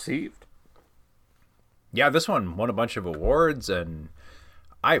well received. Yeah, this one won a bunch of awards, and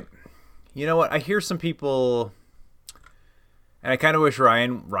you know what, I hear some people, and I kind of wish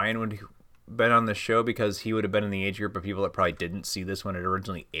Ryan would have been on the show, because he would have been in the age group of people that probably didn't see this when it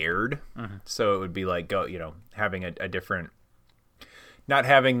originally aired. Mm-hmm. So it would be like, having a different, not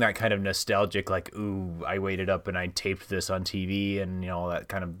having that kind of nostalgic, like, ooh, I waited up and I taped this on TV, and, you know, that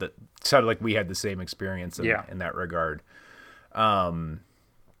kind of, that sounded like we had the same experience in that regard. But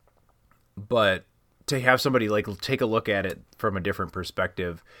to have somebody, like, take a look at it from a different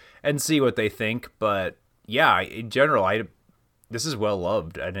perspective and see what they think. But yeah, in general, this is well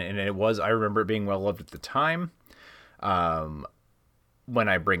loved, and it was. I remember it being well loved at the time. When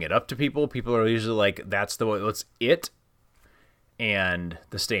I bring it up to people are usually like, "That's it." And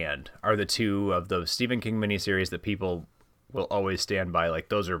The Stand are the two of those Stephen King miniseries that people will always stand by. Like,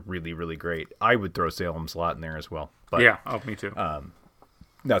 those are really, really great. I would throw Salem's Lot in there as well. But, yeah, me too.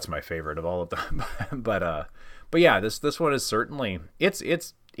 That's my favorite of all of them. But yeah, this one is certainly it's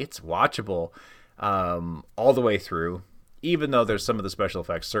watchable. all the way through, even though there's some of the special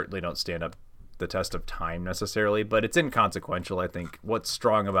effects certainly don't stand up the test of time necessarily, but it's inconsequential. I think what's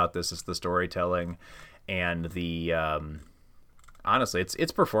strong about this is the storytelling and the honestly,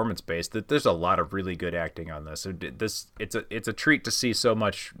 it's performance based. There's a lot of really good acting on this. So it's a treat to see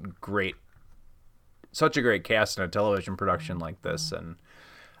such a great cast in a television production like this, and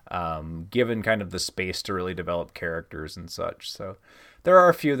given kind of the space to really develop characters and such. So there are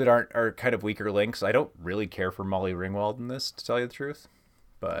a few that are kind of weaker links. I don't really care for Molly Ringwald in this, to tell you the truth,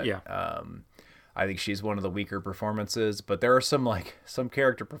 but I think she's one of the weaker performances. But there are some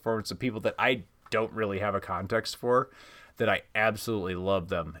character performances of people that I don't really have a context for that I absolutely love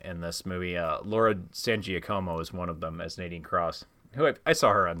them in this movie. Laura San Giacomo is one of them as Nadine Cross, who I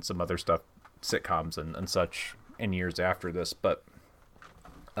saw her on some other stuff, sitcoms and such in years after this. But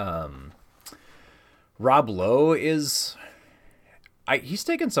Rob Lowe is... he's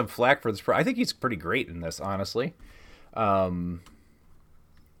taken some flack for this. I think he's pretty great in this, honestly.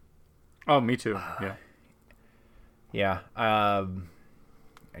 Oh, me too. Yeah. Yeah.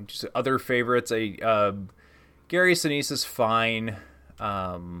 And just other favorites. Gary Sinise is fine.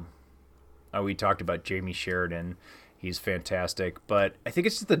 We talked about Jamey Sheridan. He's fantastic. But I think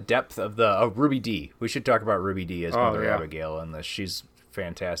it's just the depth of the... Ruby Dee. We should talk about Ruby Dee as Mother Abigail in this. She's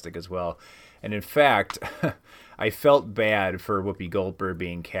fantastic as well. And in fact, I felt bad for Whoopi Goldberg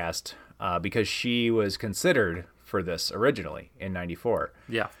being cast because she was considered for this originally in '94.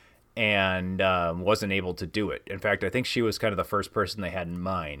 Yeah. And wasn't able to do it. In fact, I think she was kind of the first person they had in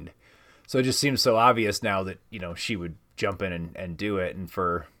mind. So it just seems so obvious now that, she would jump in and do it.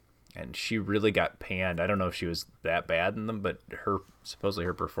 And she really got panned. I don't know if she was that bad in them, but supposedly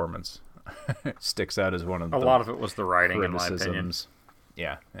her performance sticks out as one of a lot of it was the writing, in my opinion.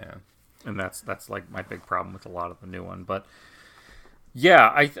 Yeah. And that's like my big problem with a lot of the new one. But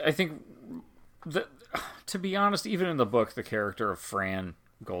yeah, I think that, to be honest, even in the book, the character of Fran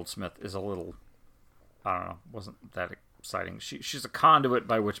Goldsmith is a little, I don't know, wasn't that exciting. She's a conduit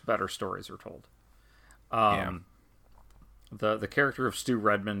by which better stories are told. The character of Stu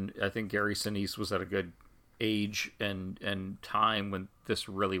Redman, I think Gary Sinise was at a good age and time when this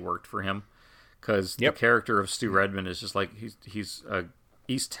really worked for him, because the character of Stu Redman is just like he's a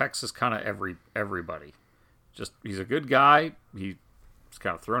East Texas kind of everybody. Just he's a good guy. He's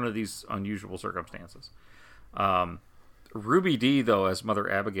kind of thrown into these unusual circumstances. Ruby Dee, though, as Mother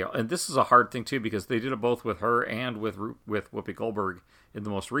Abigail, and this is a hard thing too because they did it both with her and with Whoopi Goldberg in the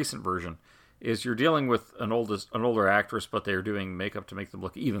most recent version. Is you're dealing with an older actress, but they're doing makeup to make them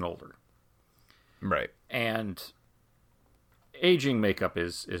look even older, right? And aging makeup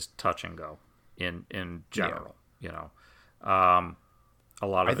is touch and go in general. A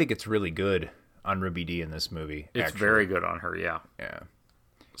lot of I think it's really good on Ruby Dee in this movie. It's very good on her, yeah.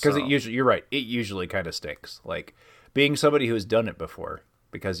 Because you're right. It usually kind of stinks. Like being somebody who's done it before,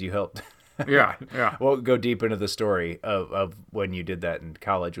 because you helped. Yeah. We'll go deep into the story of when you did that in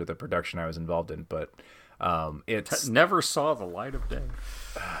college with a production I was involved in, but it's never saw the light of day.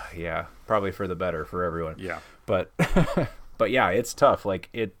 Yeah, probably for the better for everyone. Yeah, but yeah, it's tough. Like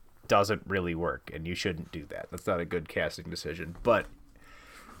it doesn't really work, and you shouldn't do that. That's not a good casting decision. But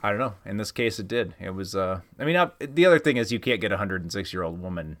I don't know. In this case, it did. It was. The other thing is you can't get a 106-year-old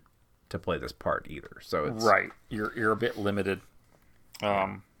woman to play this part either. So it's right. You're a bit limited.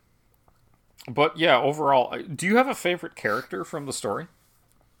 But yeah, overall, do you have a favorite character from the story?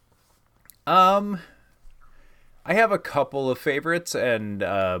 I have a couple of favorites, and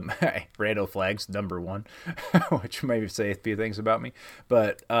Randall Flagg's number one, which maybe say a few things about me.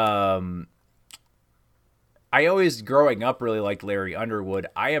 But I always, growing up, really liked Larry Underwood.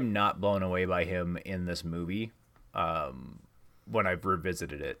 I am not blown away by him in this movie when I've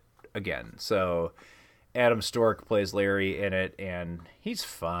revisited it again. So Adam Stork plays Larry in it, and he's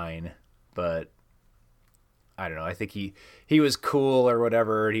fine. But I don't know. I think he was cool or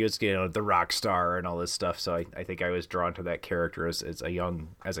whatever. He was, the rock star and all this stuff. So I think I was drawn to that character as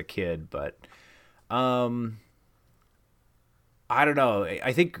a kid. But I don't know.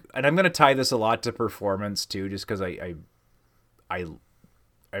 I think, and I'm going to tie this a lot to performance too, just because I'm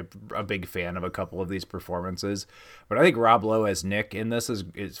a big fan of a couple of these performances. But I think Rob Lowe as Nick in this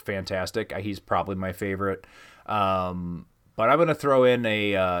is fantastic. He's probably my favorite. But I'm going to throw in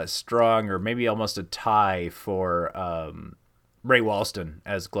a strong, or maybe almost a tie for Ray Walston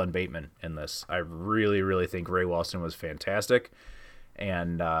as Glenn Bateman in this. I really, really think Ray Walston was fantastic.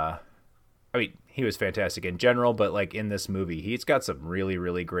 And, he was fantastic in general, but, like, in this movie, he's got some really,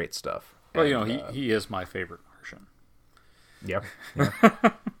 really great stuff. Well, he is my favorite Martian. Yep.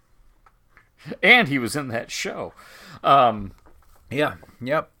 And he was in that show. Yeah,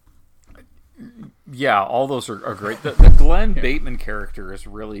 yep. Yeah, all those are great. The Glenn Bateman character is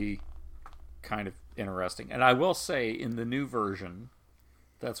really kind of interesting. And I will say, in the new version,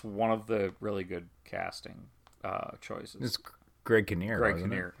 that's one of the really good casting choices. It's Greg Kinnear. Greg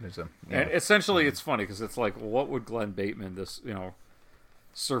Kinnear. And essentially, it's funny, because it's like, what would Glenn Bateman, this,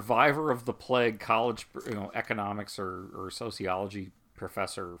 survivor of the plague, college, economics or sociology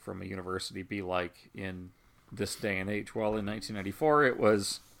professor from a university be like in this day and age? Well, in 1994, it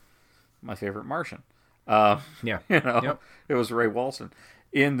was My Favorite Martian. It was Ray Walston.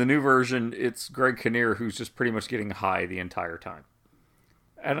 In the new version, it's Greg Kinnear, who's just pretty much getting high the entire time.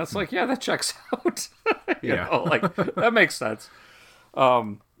 And it's like, yeah, that checks out. That makes sense.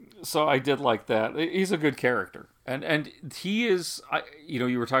 So I did like that. He's a good character. And he is,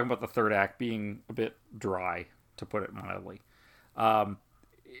 you were talking about the third act being a bit dry, to put it mildly.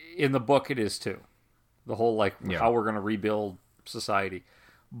 In the book, it is too. The whole, how we're going to rebuild society.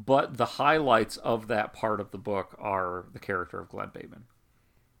 But the highlights of that part of the book are the character of Glenn Bateman.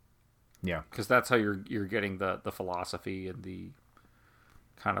 Yeah. Because that's how you're getting the philosophy and the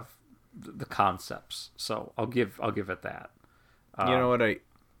kind of the concepts. So I'll give it that. You know what?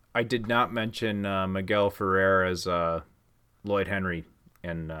 I did not mention Miguel Ferrer as Lloyd Henry,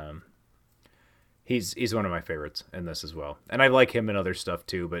 and he's one of my favorites in this as well. And I like him in other stuff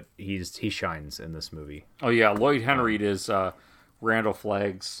too, but he shines in this movie. Oh yeah, Lloyd Henry is Randall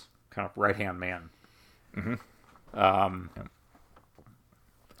Flagg's kind of right-hand man. Mm-hmm.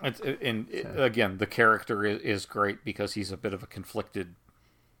 Again, the character is great because he's a bit of a conflicted.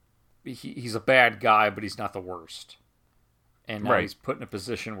 He's a bad guy, but he's not the worst. And now he's put in a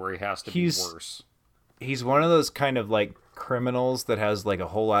position where he has to be worse. He's one of those kind of criminals that has a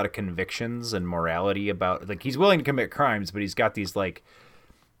whole lot of convictions and morality about. He's willing to commit crimes, but he's got these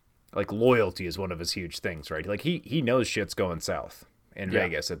loyalty is one of his huge things, right? He knows shit's going south in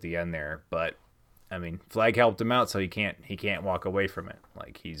Vegas at the end there, but I mean, Flagg helped him out, so he can't walk away from it.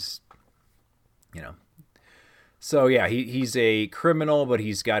 He's, So yeah, he's a criminal, but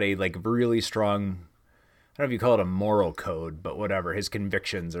he's got a really strong. I don't know if you call it a moral code, but whatever. His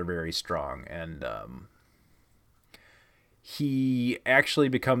convictions are very strong, and he actually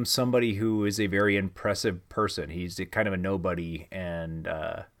becomes somebody who is a very impressive person. He's kind of a nobody, and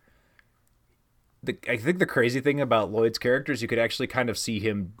I think the crazy thing about Lloyd's character is you could actually kind of see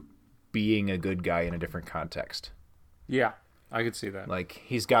him being a good guy in a different context. Yeah, I could see that.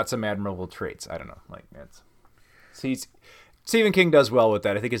 He's got some admirable traits. I don't know. Stephen King does well with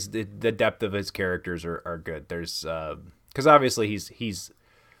that. I think the depth of his characters are good. There's because obviously he's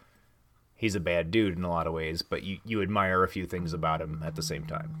a bad dude in a lot of ways, but you admire a few things about him at the same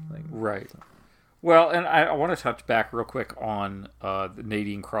time. Right. Well, and I want to touch back real quick on the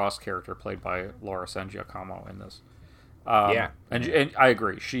Nadine Cross character played by Laura San Giacomo in this. And I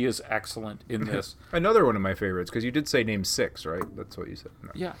agree. She is excellent in this. Another one of my favorites, because you did say name 6, right? That's what you said. No.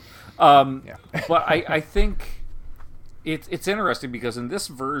 Yeah. But I think it's interesting because in this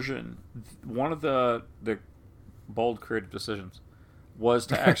version, one of the bold creative decisions was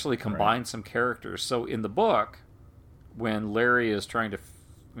to actually combine some characters. So in the book, when Larry is trying to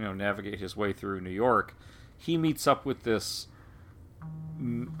navigate his way through New York, he meets up with this,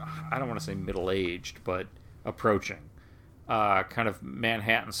 I don't want to say middle-aged, but approaching, kind of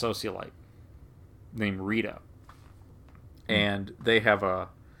Manhattan socialite named Rita. And they have a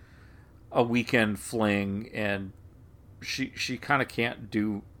weekend fling, and she kind of can't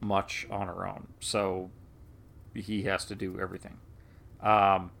do much on her own, so he has to do everything.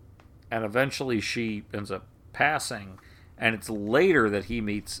 And eventually she ends up passing, and it's later that he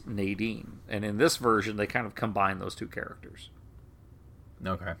meets Nadine. And in this version, they kind of combine those two characters.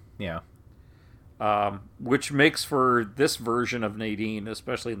 Okay, yeah. Which makes for this version of Nadine,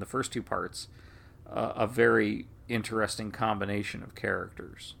 especially in the first two parts, a very interesting combination of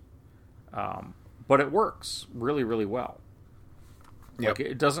characters. But it works really, really well. Yep.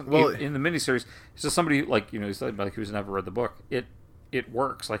 It doesn't. In the miniseries, it's just somebody who's never read the book. It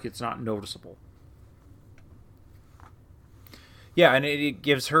works. It's not noticeable. Yeah, and it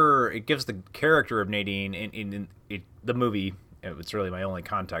gives the character of Nadine in the movie. It's really my only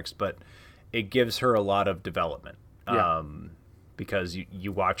context, but it gives her a lot of development. Yeah. Because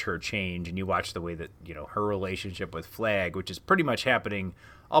you watch her change, and you watch the way that her relationship with Flagg, which is pretty much happening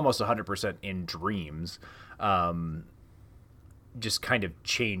almost 100% in dreams, just kind of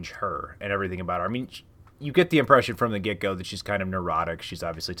change her and everything about her. I mean, you get the impression from the get-go that she's kind of neurotic. She's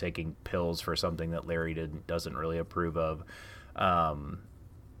obviously taking pills for something that Larry doesn't really approve of.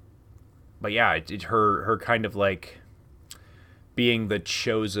 But yeah, her kind of being the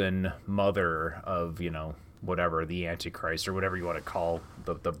chosen mother of whatever, the Antichrist or whatever you want to call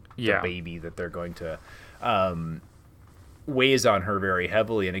the baby that they're going to weighs on her very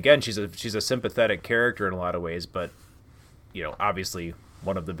heavily. And again, she's a sympathetic character in a lot of ways, but obviously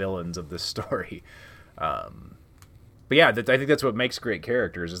one of the villains of this story. But yeah, I think that's what makes great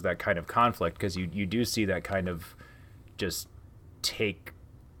characters, is that kind of conflict, because you do see that kind of just take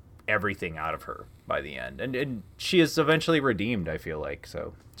everything out of her by the end, and she is eventually redeemed, I feel like.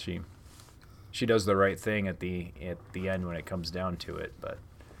 So she does the right thing at the end when it comes down to it, but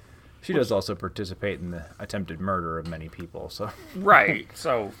she does also participate in the attempted murder of many people. So right,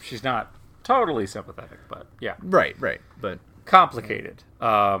 so she's not totally sympathetic, but yeah, right, but complicated,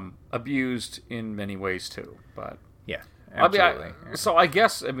 abused in many ways too, but. Yeah, absolutely. So I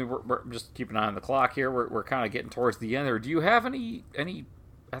guess we're just keeping an eye on the clock here. We're kind of getting towards the end there. Do you have any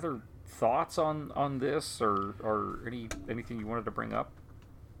other thoughts on this, or anything you wanted to bring up?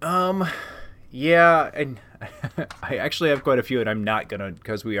 Yeah, and I actually have quite a few, and I'm not gonna,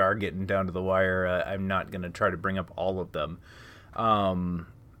 because we are getting down to the wire. I'm not gonna try to bring up all of them. I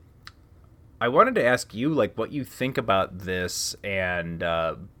wanted to ask you, like, what you think about this, and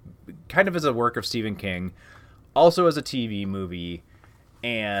kind of as a work of Stephen King. Also as a TV movie,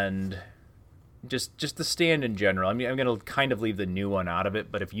 and just The Stand in general. I mean, I'm going to kind of leave the new one out of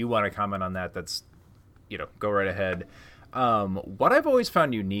it, but if you want to comment on that, that's, go right ahead. What I've always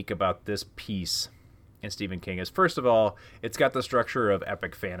found unique about this piece in Stephen King is, first of all, it's got the structure of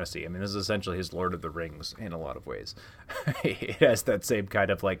epic fantasy. I mean, this is essentially his Lord of the Rings in a lot of ways. It has that same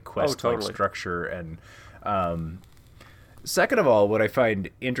kind of, like, quest-like structure, and... Second of all, what I find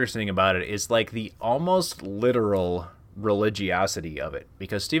interesting about it is, like, the almost literal religiosity of it,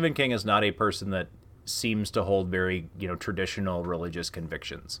 because Stephen King is not a person that seems to hold very, traditional religious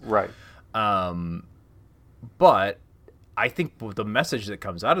convictions. Right. But I think the message that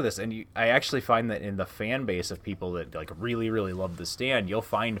comes out of this, and I actually find that in the fan base of people that, like, really, really love The Stand, you'll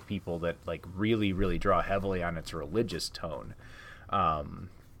find people that, like, really, really draw heavily on its religious tone.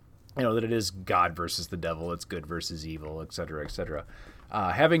 That it is God versus the devil, it's good versus evil, etc., etc.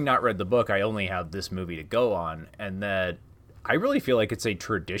 Having not read the book, I only have this movie to go on, and that I really feel like it's a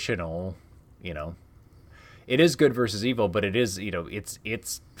traditional, it is good versus evil, but it is,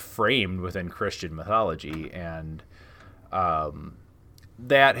 it's framed within Christian mythology, and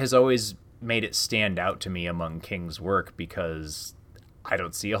that has always made it stand out to me among King's work, because I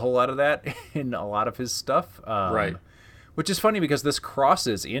don't see a whole lot of that in a lot of his stuff. Right. Which is funny, because this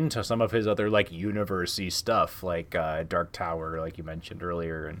crosses into some of his other, like, universe-y stuff, like Dark Tower, like you mentioned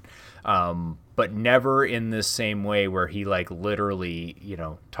earlier, and but never in this same way where he, like, literally,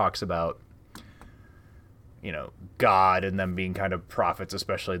 talks about, God and them being kind of prophets,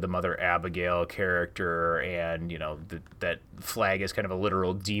 especially the Mother Abigail character, and, that Flag is kind of a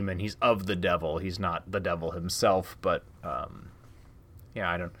literal demon. He's of the devil. He's not the devil himself, but, I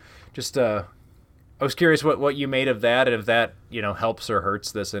don't... Just... I was curious what you made of that, and if that, helps or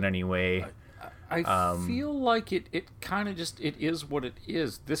hurts this in any way. I feel like it kind of just, it is what it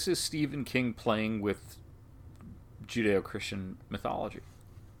is. This is Stephen King playing with Judeo-Christian mythology.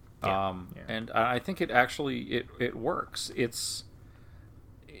 And I think it actually, it works. It's,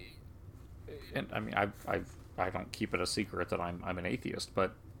 and I mean, I don't keep it a secret that I'm an atheist,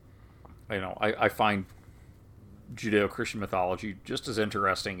 but, I find Judeo-Christian mythology just as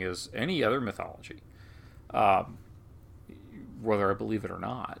interesting as any other mythology. Whether I believe it or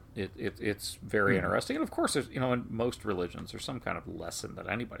not, it's very interesting. And of course, there's, in most religions, there's some kind of lesson that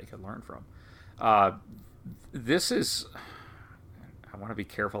anybody can learn from. This is, I want to be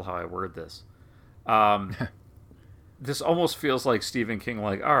careful how I word this. This almost feels like Stephen King,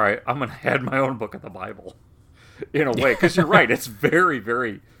 like, all right, I'm going to add my own book of the Bible, in a way, because you're right, it's very,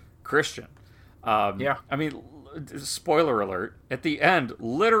 very Christian. I mean, spoiler alert, at the end,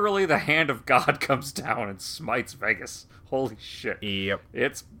 literally the hand of God comes down and smites Vegas. Holy shit. Yep.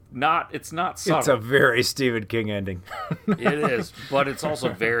 It's not subtle. It's a very Stephen King ending. It is, but it's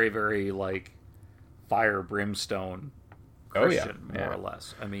also very, very, like, fire, brimstone Christian, more or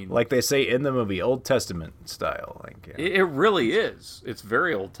less. I mean, like they say in the movie, Old Testament style. Like, it really is. It's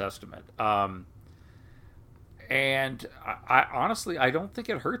very Old Testament. And I honestly, I don't think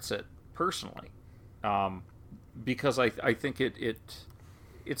it hurts it, personally. Because I think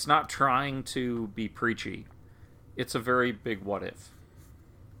it's not trying to be preachy. It's a very big what if.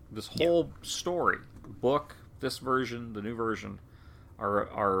 This whole story, book, this version, the new version,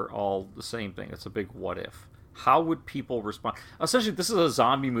 are all the same thing. It's a big what if. How would people respond? Essentially, this is a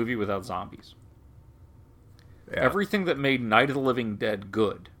zombie movie without zombies. Yeah. Everything that made Night of the Living Dead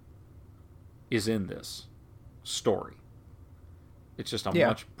good is in this story. It's just a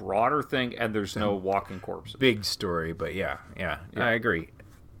much broader thing, and there's no walking corpses. Big story, but yeah, I agree.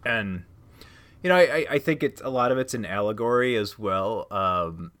 And, you know, I think a lot of it's an allegory as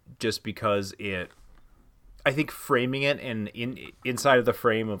well, just because I think framing it inside of the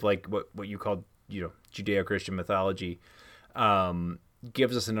frame of like what you call, you know, Judeo-Christian mythology,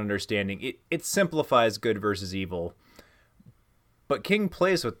 gives us an understanding. It simplifies good versus evil, but King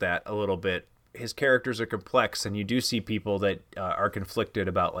plays with that a little bit. His characters are complex, and you do see people that are conflicted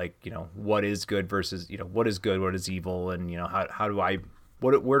about, like, you know, what is good versus, you know, what is good, what is evil, and, you know,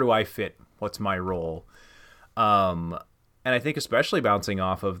 where do I fit? What's my role? And I think especially bouncing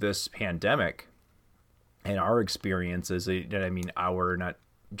off of this pandemic and our experiences, I mean, not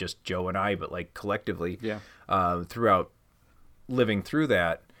just Joe and I, but like collectively, throughout living through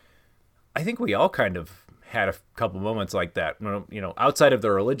that, I think we all kind of had a couple moments like that, you know, outside of the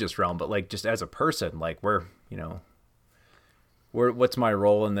religious realm, but like just as a person, like what's my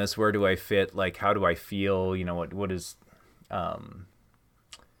role in this? Where do I fit? Like, how do I feel? You know, what is,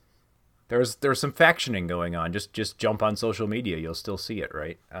 there's some factioning going on. Just jump on social media. You'll still see it.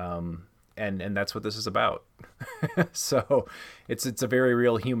 Right. And that's what this is about. So it's a very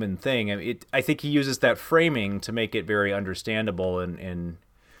real human thing. I think he uses that framing to make it very understandable, and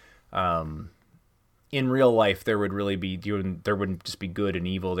in real life, there wouldn't just be good and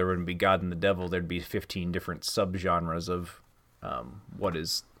evil. There wouldn't be God and the devil. There'd be 15 different subgenres of what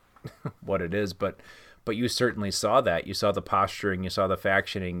it is. But you certainly saw that. You saw the posturing. You saw the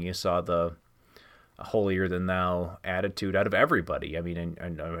factioning. You saw the holier than thou attitude out of everybody. I mean,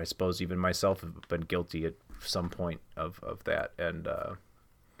 and I suppose even myself have been guilty at some point of that. And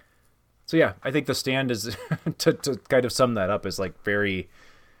so yeah, I think The Stand is to kind of sum that up is like very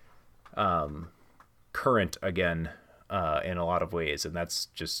current again in a lot of ways, and that's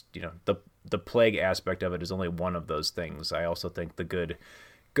just, you know, the plague aspect of it is only one of those things. I also think the good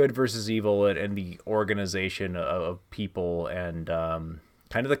versus evil and the organization of people and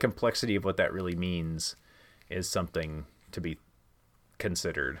kind of the complexity of what that really means is something to be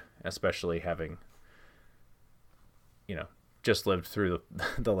considered, especially having, you know, just lived through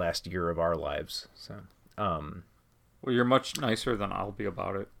the last year of our lives. So well, you're much nicer than I'll be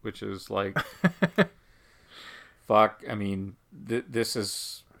about it, which is like fuck, I mean, this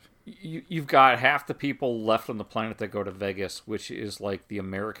is... You've got half the people left on the planet that go to Vegas, which is like the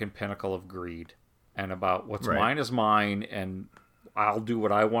American pinnacle of greed. And about what's mine is mine, and I'll do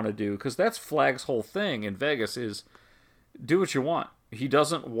what I want to do. Because that's Flag's whole thing in Vegas is do what you want. He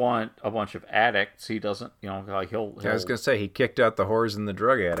doesn't want a bunch of addicts. He doesn't, you know, like he'll... I was going to say, he kicked out the whores and the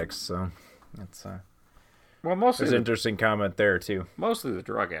drug addicts, so that's... well, mostly... There's an interesting comment there, too. Mostly the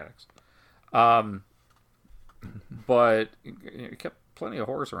drug addicts. But he kept plenty of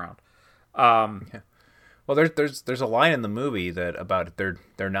whores around. Yeah. Well, there's a line in the movie that about there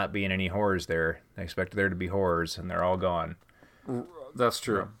not being any whores there. They expected there to be whores, and they're all gone. That's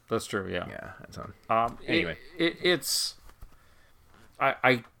true. That's true. Yeah. Yeah. That's on. Anyway, it's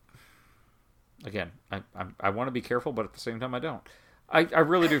I want to be careful, but at the same time, I don't. I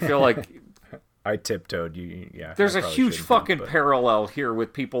really do feel like I tiptoed. Yeah. There's a huge fucking parallel here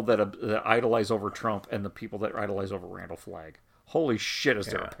with people that idolize over Trump and the people that idolize over Randall Flagg. Holy shit, is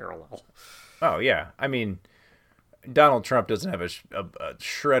there a parallel? Oh, yeah. I mean, Donald Trump doesn't have a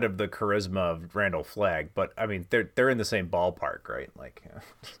shred of the charisma of Randall Flagg, but, I mean, they're in the same ballpark, right? Like,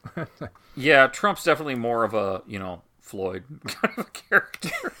 yeah, Trump's definitely more of a, you know, Floyd kind of a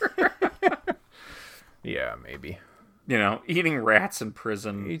character. Yeah, maybe. You know, eating rats in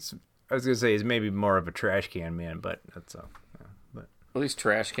prison. I was going to say he's maybe more of a trash can man, but that's but at least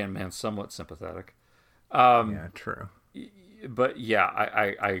trash can man's somewhat sympathetic. Yeah, true. But yeah,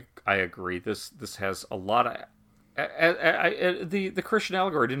 I agree. This has a lot of the Christian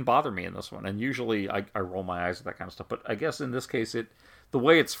allegory didn't bother me in this one, and usually I roll my eyes at that kind of stuff. But I guess in this case, the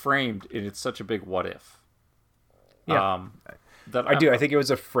way it's framed, it's such a big what if. Yeah, I think it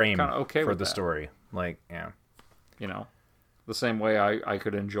was a frame for the story. Like, yeah, you know, the same way I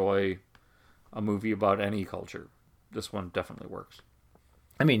could enjoy a movie about any culture. This one definitely works.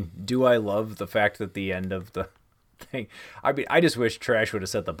 I mean, do I love the fact that the end of the thing? I mean, I just wish Trash would have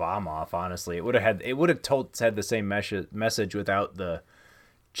set the bomb off. Honestly, it would have had the same message without the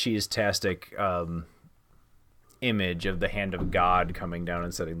cheese-tastic image of the hand of God coming down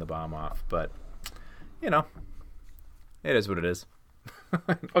and setting the bomb off. But you know, it is what it is.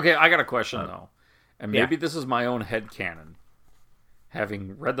 Okay, I got a question though, and maybe this is my own headcanon,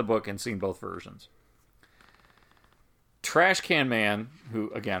 having read the book and seen both versions. Trash Can Man,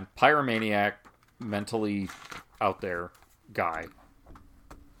 who, again, pyromaniac, mentally out there guy,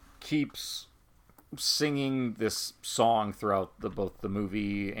 keeps singing this song throughout both the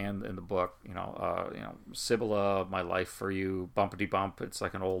movie and in the book. Sibylla, My Life for You, Bumpity Bump. It's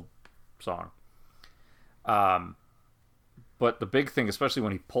like an old song. But the big thing, especially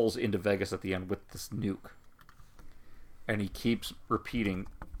when he pulls into Vegas at the end with this nuke, and he keeps repeating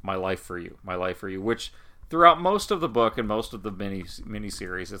 "My life for you, my life for you," which throughout most of the book and most of the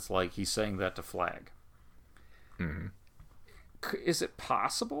miniseries, it's like he's saying that to Flag. Mm-hmm. Is it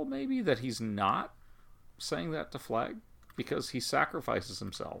possible maybe that he's not saying that to Flag because he sacrifices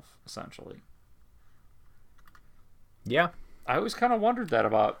himself essentially? Yeah, I always kind of wondered that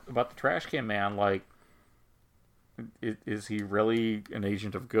about the Trash Can Man. Like, is he really an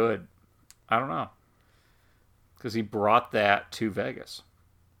agent of good? I don't know, because he brought that to Vegas,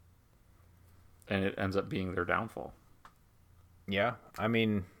 and it ends up being their downfall. Yeah, I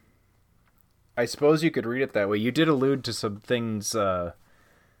mean, I suppose you could read it that way. You did allude to some things that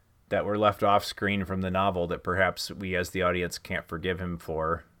were left off screen from the novel that perhaps we as the audience can't forgive him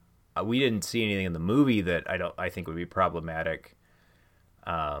for. We didn't see anything in the movie that I think would be problematic.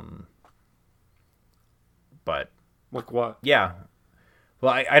 But like what? Yeah.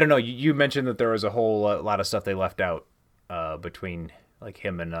 Well, I don't know. You mentioned that there was a whole lot of stuff they left out between like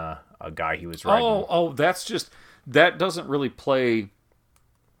him and a guy he was riding. Oh, that doesn't really play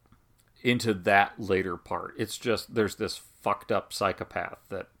into that later part. It's just there's this fucked up psychopath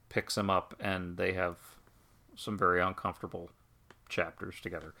that picks him up, and they have some very uncomfortable chapters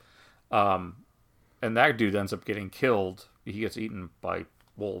together. And that dude ends up getting killed. He gets eaten by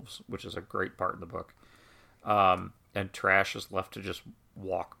wolves, which is a great part in the book. And Trash is left to just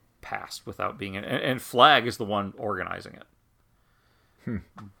walk past without being in. And Flag is the one organizing it.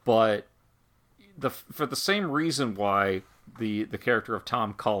 But for the same reason why the character of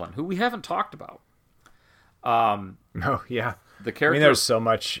Tom Cullen, who we haven't talked about. Oh, yeah. The character, there's so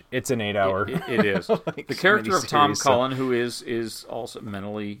much. It's an 8-hour. It is. Like, the character of Tom Cullen, who is also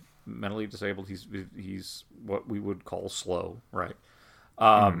mentally disabled. He's what we would call slow, right?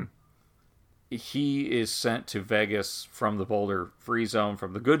 He is sent to Vegas from the Boulder Free Zone,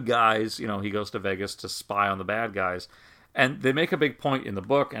 from the good guys. He goes to Vegas to spy on the bad guys. And they make a big point in the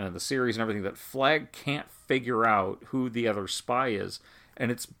book and in the series and everything that Flag can't figure out who the other spy is.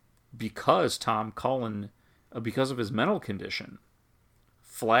 And it's because Tom Cullen, because of his mental condition,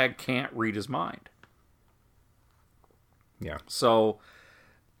 Flag can't read his mind. Yeah. So,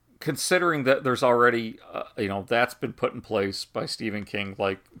 considering that there's already, that's been put in place by Stephen King,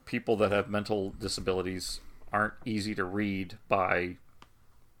 like, people that have mental disabilities aren't easy to read by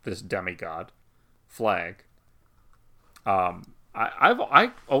this demigod, Flag.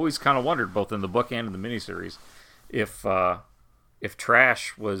 I always kind of wondered, both in the book and in the miniseries, if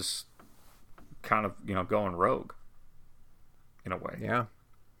Trash was kind of, going rogue in a way. Yeah.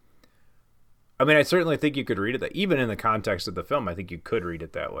 I mean, I certainly think you could read it that, even in the context of the film, I think you could read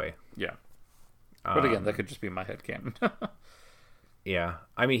it that way. Yeah. But again, that could just be my headcanon. Yeah.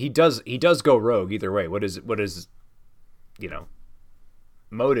 I mean, he does go rogue either way. What his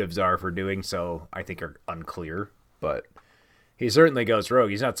motives are for doing so, I think, are unclear, but he certainly goes rogue.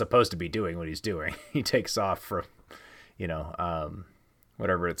 He's not supposed to be doing what he's doing. He takes off from,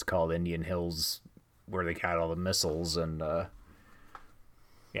 whatever it's called, Indian Hills, where they had all the missiles, and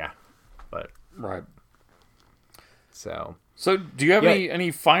yeah, but right. So do you have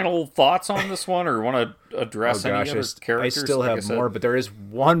any final thoughts on this one, or want to address any other characters? I still have more, but there is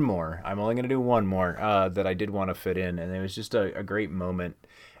one more. I'm only going to do one more that I did want to fit in, and it was just a great moment.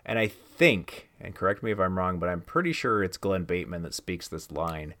 And I think, and correct me if I'm wrong, but I'm pretty sure it's Glenn Bateman that speaks this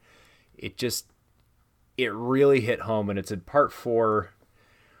line. It really hit home, and it's in part 4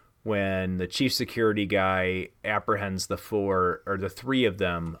 when the chief security guy apprehends the three of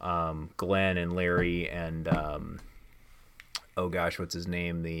them, Glenn and Larry and, oh gosh, what's his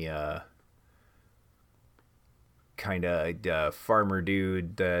name? The kind of farmer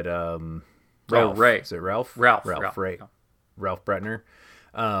dude that, Ralph. Ray. Is it Ralph? Ralph. Ray. Ralph Bretner.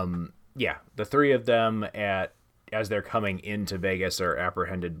 Yeah, the three of them as they're coming into Vegas are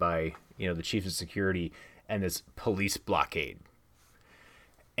apprehended by, the chief of security and this police blockade.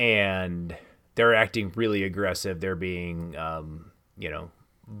 And they're acting really aggressive. They're being,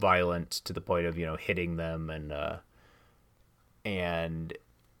 violent to the point of, hitting them. And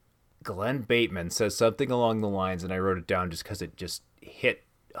Glenn Bateman says something along the lines, and I wrote it down just because it just hit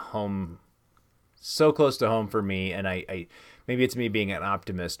home, so close to home for me. And I maybe it's me being an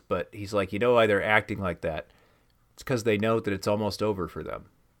optimist, but he's like, why they're acting like that? It's because they know that it's almost over for them.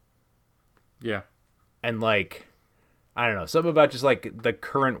 Yeah. And like, I don't know, something about just like the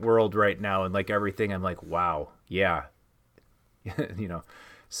current world right now and like everything. I'm like, wow, yeah.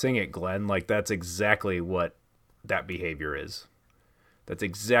 Sing It, Glenn. Like, that's exactly what that behavior is. That's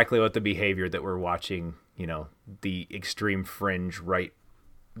exactly what the behavior that we're watching, you know, the extreme fringe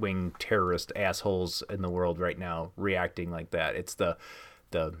right-wing terrorist assholes in the world right now reacting like that. It's the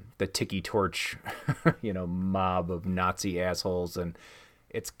tiki torch, you know, mob of Nazi assholes, and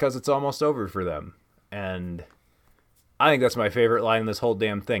it's because it's almost over for them. And I think that's my favorite line in this whole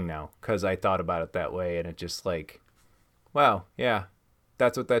damn thing now, because I thought about it that way, and it just like, wow, yeah,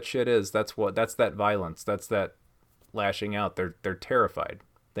 that's what that shit is. That's that violence. That's that lashing out. They're terrified.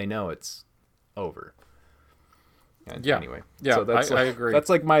 They know it's over. And yeah. Anyway, yeah, so that's I agree. That's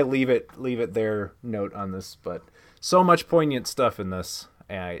like my leave it there note on this. But so much poignant stuff in this.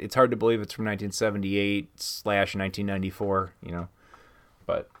 It's hard to believe it's from 1978/1994. You know,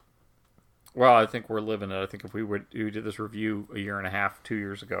 but. Well, I think we're living it. I think if we did this review a year and a half, 2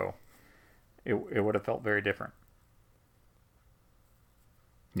 years ago, it would have felt very different.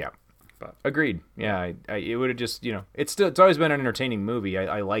 Yeah, but agreed. Yeah, it would have just, you know, it's always been an entertaining movie.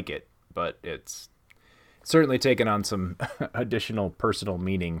 I like it, but it's certainly taken on some additional personal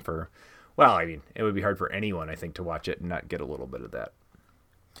meaning for. Well, I mean, it would be hard for anyone, I think, to watch it and not get a little bit of that.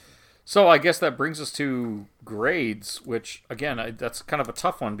 So I guess that brings us to grades, which, again, that's kind of a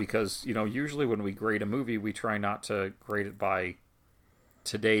tough one because, you know, usually when we grade a movie, we try not to grade it by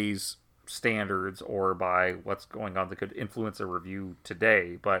today's standards or by what's going on that could influence a review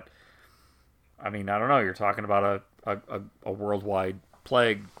today. But, I mean, I don't know. You're talking about a worldwide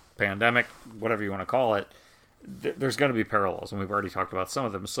plague, pandemic, whatever you want to call it. There's going to be parallels, and we've already talked about some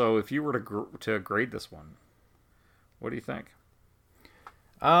of them. So if you were to grade this one, what do you think?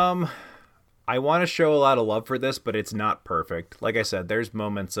 I want to show a lot of love for this, but it's not perfect. Like I said, there's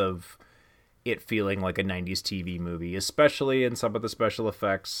moments of it feeling like a 90s TV movie, especially in some of the special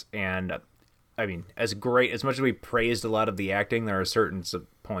effects. And I mean, as much as we praised a lot of the acting, there are certain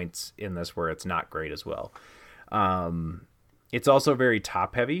points in this where it's not great as well. It's also very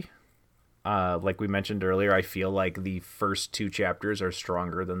top heavy. Like we mentioned earlier, I feel like the first two chapters are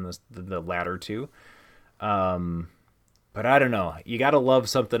stronger than the latter two. But I don't know. You got to love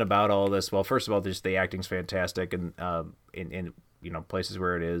something about all this. Well, first of all, just the acting's fantastic, and in you know, places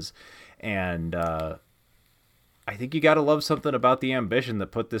where it is, and I think you got to love something about the ambition that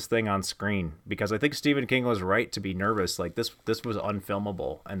put this thing on screen. Because I think Stephen King was right to be nervous. Like this was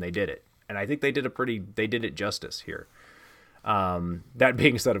unfilmable, and they did it. And I think they did it justice here. That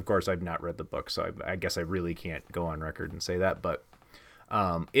being said, of course, I've not read the book, so I guess I really can't go on record and say that, but.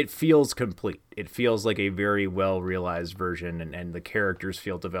 It feels complete. It feels like a very well realized version, and the characters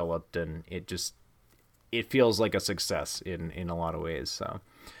feel developed, and it feels like a success in a lot of ways. So,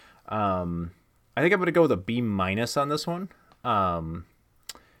 I think I'm gonna go with a B- on this one.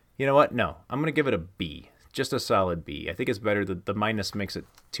 You know what? No, I'm gonna give it a B, just a solid B. I think it's better. The minus makes it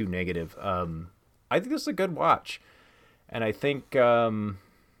too negative. I think this is a good watch, and I think.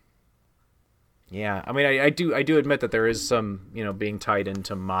 Yeah, I mean, I do admit that there is some, you know, being tied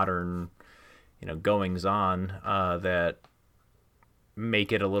into modern, you know, goings on that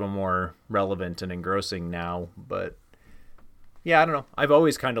make it a little more relevant and engrossing now. But yeah, I don't know. I've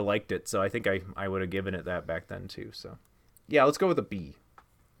always kind of liked it, so I think I would have given it that back then too. So yeah, let's go with a B.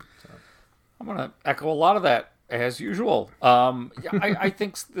 So. I'm gonna echo a lot of that as usual. I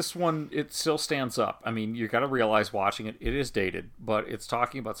think this one, it still stands up. I mean, you got to realize watching it is dated, but it's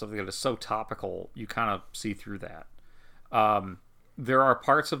talking about something that is so topical, you kind of see through that. There are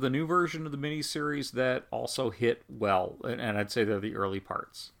parts of the new version of the miniseries that also hit well, and I'd say they're the early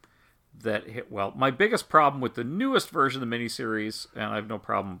parts that hit well. My biggest problem with the newest version of the miniseries, and I have no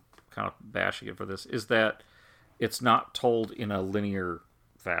problem kind of bashing it for this, is that it's not told in a linear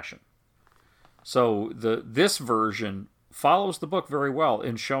fashion. So this version follows the book very well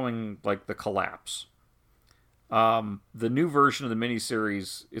in showing like the collapse. The new version of the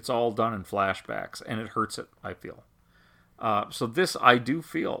miniseries, it's all done in flashbacks, and it hurts it, I feel. So this, I do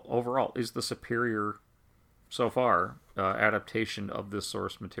feel, overall, is the superior, so far, adaptation of this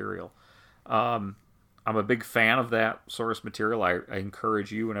source material. I'm a big fan of that source material. I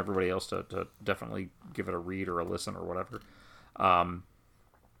encourage you and everybody else to definitely give it a read or a listen or whatever.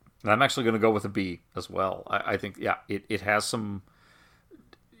 I'm actually going to go with a B as well. I think, yeah, it has some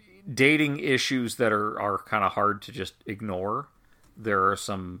dating issues that are kind of hard to just ignore. There are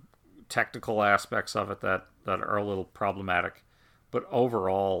some technical aspects of it that are a little problematic. But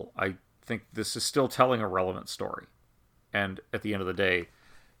overall, I think this is still telling a relevant story. And at the end of the day,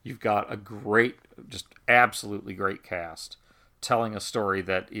 you've got a great, just absolutely great cast telling a story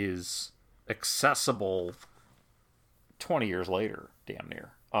that is accessible 20 years later, damn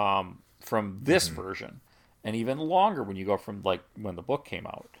near. From this version, and even longer when you go from like when the book came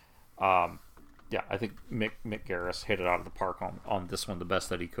out. Yeah, I think Mick Garris hit it out of the park on this one the best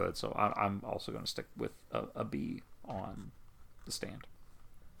that he could. So I'm also going to stick with a B on The Stand.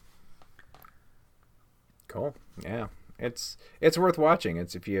 Cool. Yeah, it's worth watching.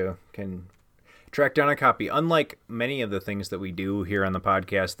 It's if you can track down a copy. Unlike many of the things that we do here on the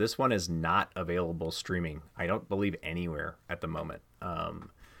podcast, this one is not available streaming. I don't believe anywhere at the moment.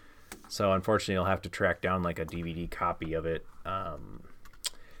 So unfortunately, you'll have to track down like a DVD copy of it.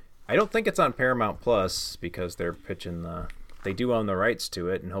 I don't think it's on Paramount Plus because they're pitching they do own the rights to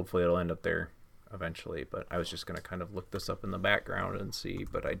it, and hopefully it'll end up there eventually. But I was just going to kind of look this up in the background and see,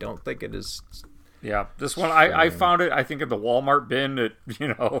 but I don't think it is. Yeah, this one, I found it, I think, in the Walmart bin at,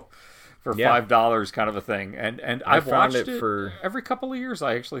 for $5 kind of a thing. And I've watched it for every couple of years.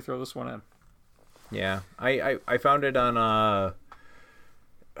 I actually throw this one in. Yeah, I found it on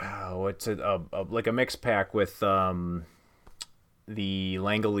what's it? Like a mix pack with the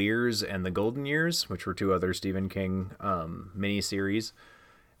Langoliers and the Golden Years, which were two other Stephen King miniseries,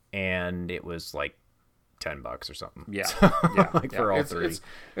 and it was like $10 or something. Yeah, for all three.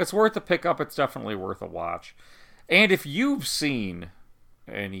 It's worth a pick up. It's definitely worth a watch. And if you've seen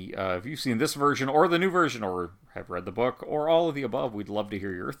if you've seen this version or the new version, or have read the book, or all of the above, we'd love to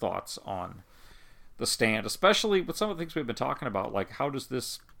hear your thoughts on The Stand, especially with some of the things we've been talking about. Like, how does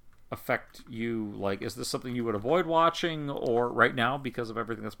this affect you? Like, is this something you would avoid watching or right now because of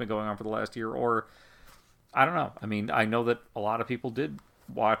everything that's been going on for the last year? Or, I don't know. I mean, I know that a lot of people did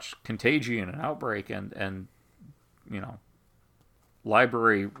watch Contagion and Outbreak, and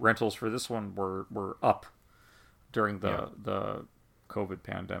library rentals for this one were up during the COVID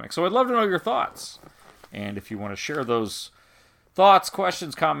pandemic. So I'd love to know your thoughts. And if you want to share those thoughts,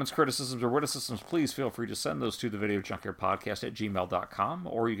 questions, comments, criticisms, or witticisms, please feel free to send those to the Video Junkyard Podcast at gmail.com,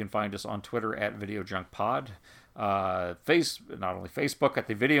 or you can find us on Twitter at VideoJunkPod, not only Facebook at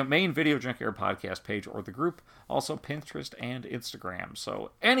the main Video Junkyard Podcast page or the group, also Pinterest and Instagram.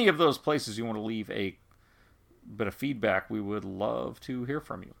 So any of those places you want to leave a bit of feedback, we would love to hear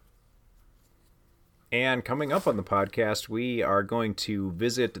from you. And coming up on the podcast, we are going to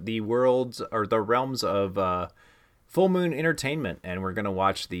visit the realms of Full Moon Entertainment, and we're going to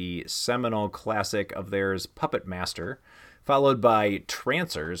watch the seminal classic of theirs, Puppet Master, followed by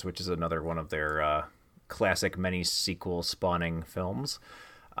Trancers, which is another one of their classic many sequel spawning films.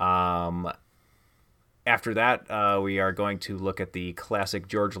 After that, we are going to look at the classic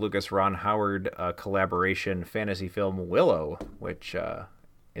George Lucas Ron Howard collaboration fantasy film Willow, which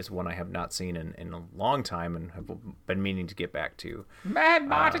is one I have not seen in a long time and have been meaning to get back to. Mad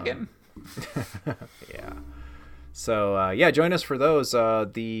Mardigan. Yeah. So, join us for those.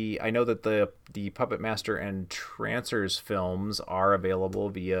 I know that the Puppet Master and Trancers films are available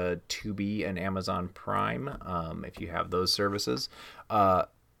via Tubi and Amazon Prime, if you have those services.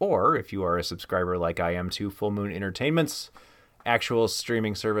 Or if you are a subscriber like I am to Full Moon Entertainment's actual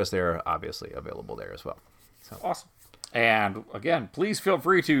streaming service, they're obviously available there as well. So. Awesome. And again, please feel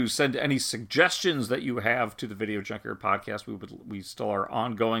free to send any suggestions that you have to the Video Junkyard Podcast. We still are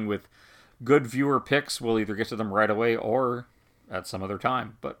ongoing with good viewer picks. We'll either get to them right away or at some other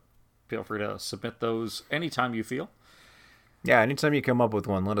time, but feel free to submit those anytime you feel. Yeah, anytime you come up with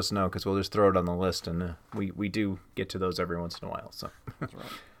one, let us know, because we'll just throw it on the list, and we do get to those every once in a while. So that's right.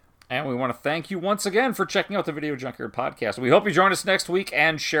 And we want to thank you once again for checking out the Video Junkyard Podcast. We hope you join us next week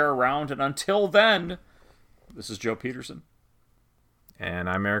and share around. And until then, this is Joe Peterson. And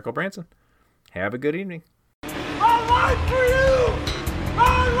I'm Eric Branson. Have a good evening. I lied for you!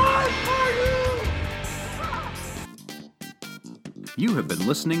 I lied for you! You have been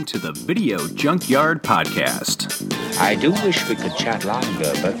listening to the Video Junkyard Podcast. I do wish we could chat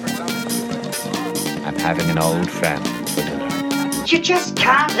longer, but I'm having an old friend for dinner. You just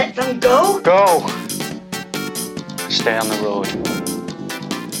can't let them go. Go! Stay on the road.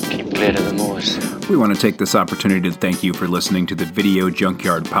 Keep clear to the moors. We want to take this opportunity to thank you for listening to the Video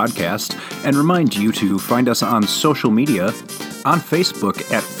Junkyard Podcast and remind you to find us on social media on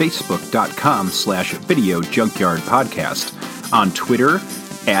Facebook at facebook.com/Video Junkyard Podcast, on Twitter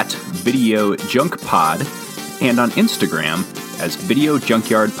at Video Junk Pod, and on Instagram as Video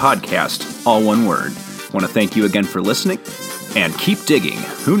Junkyard Podcast, all one word. Want to thank you again for listening, and keep digging.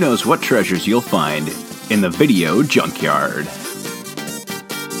 Who knows what treasures you'll find in the Video Junkyard.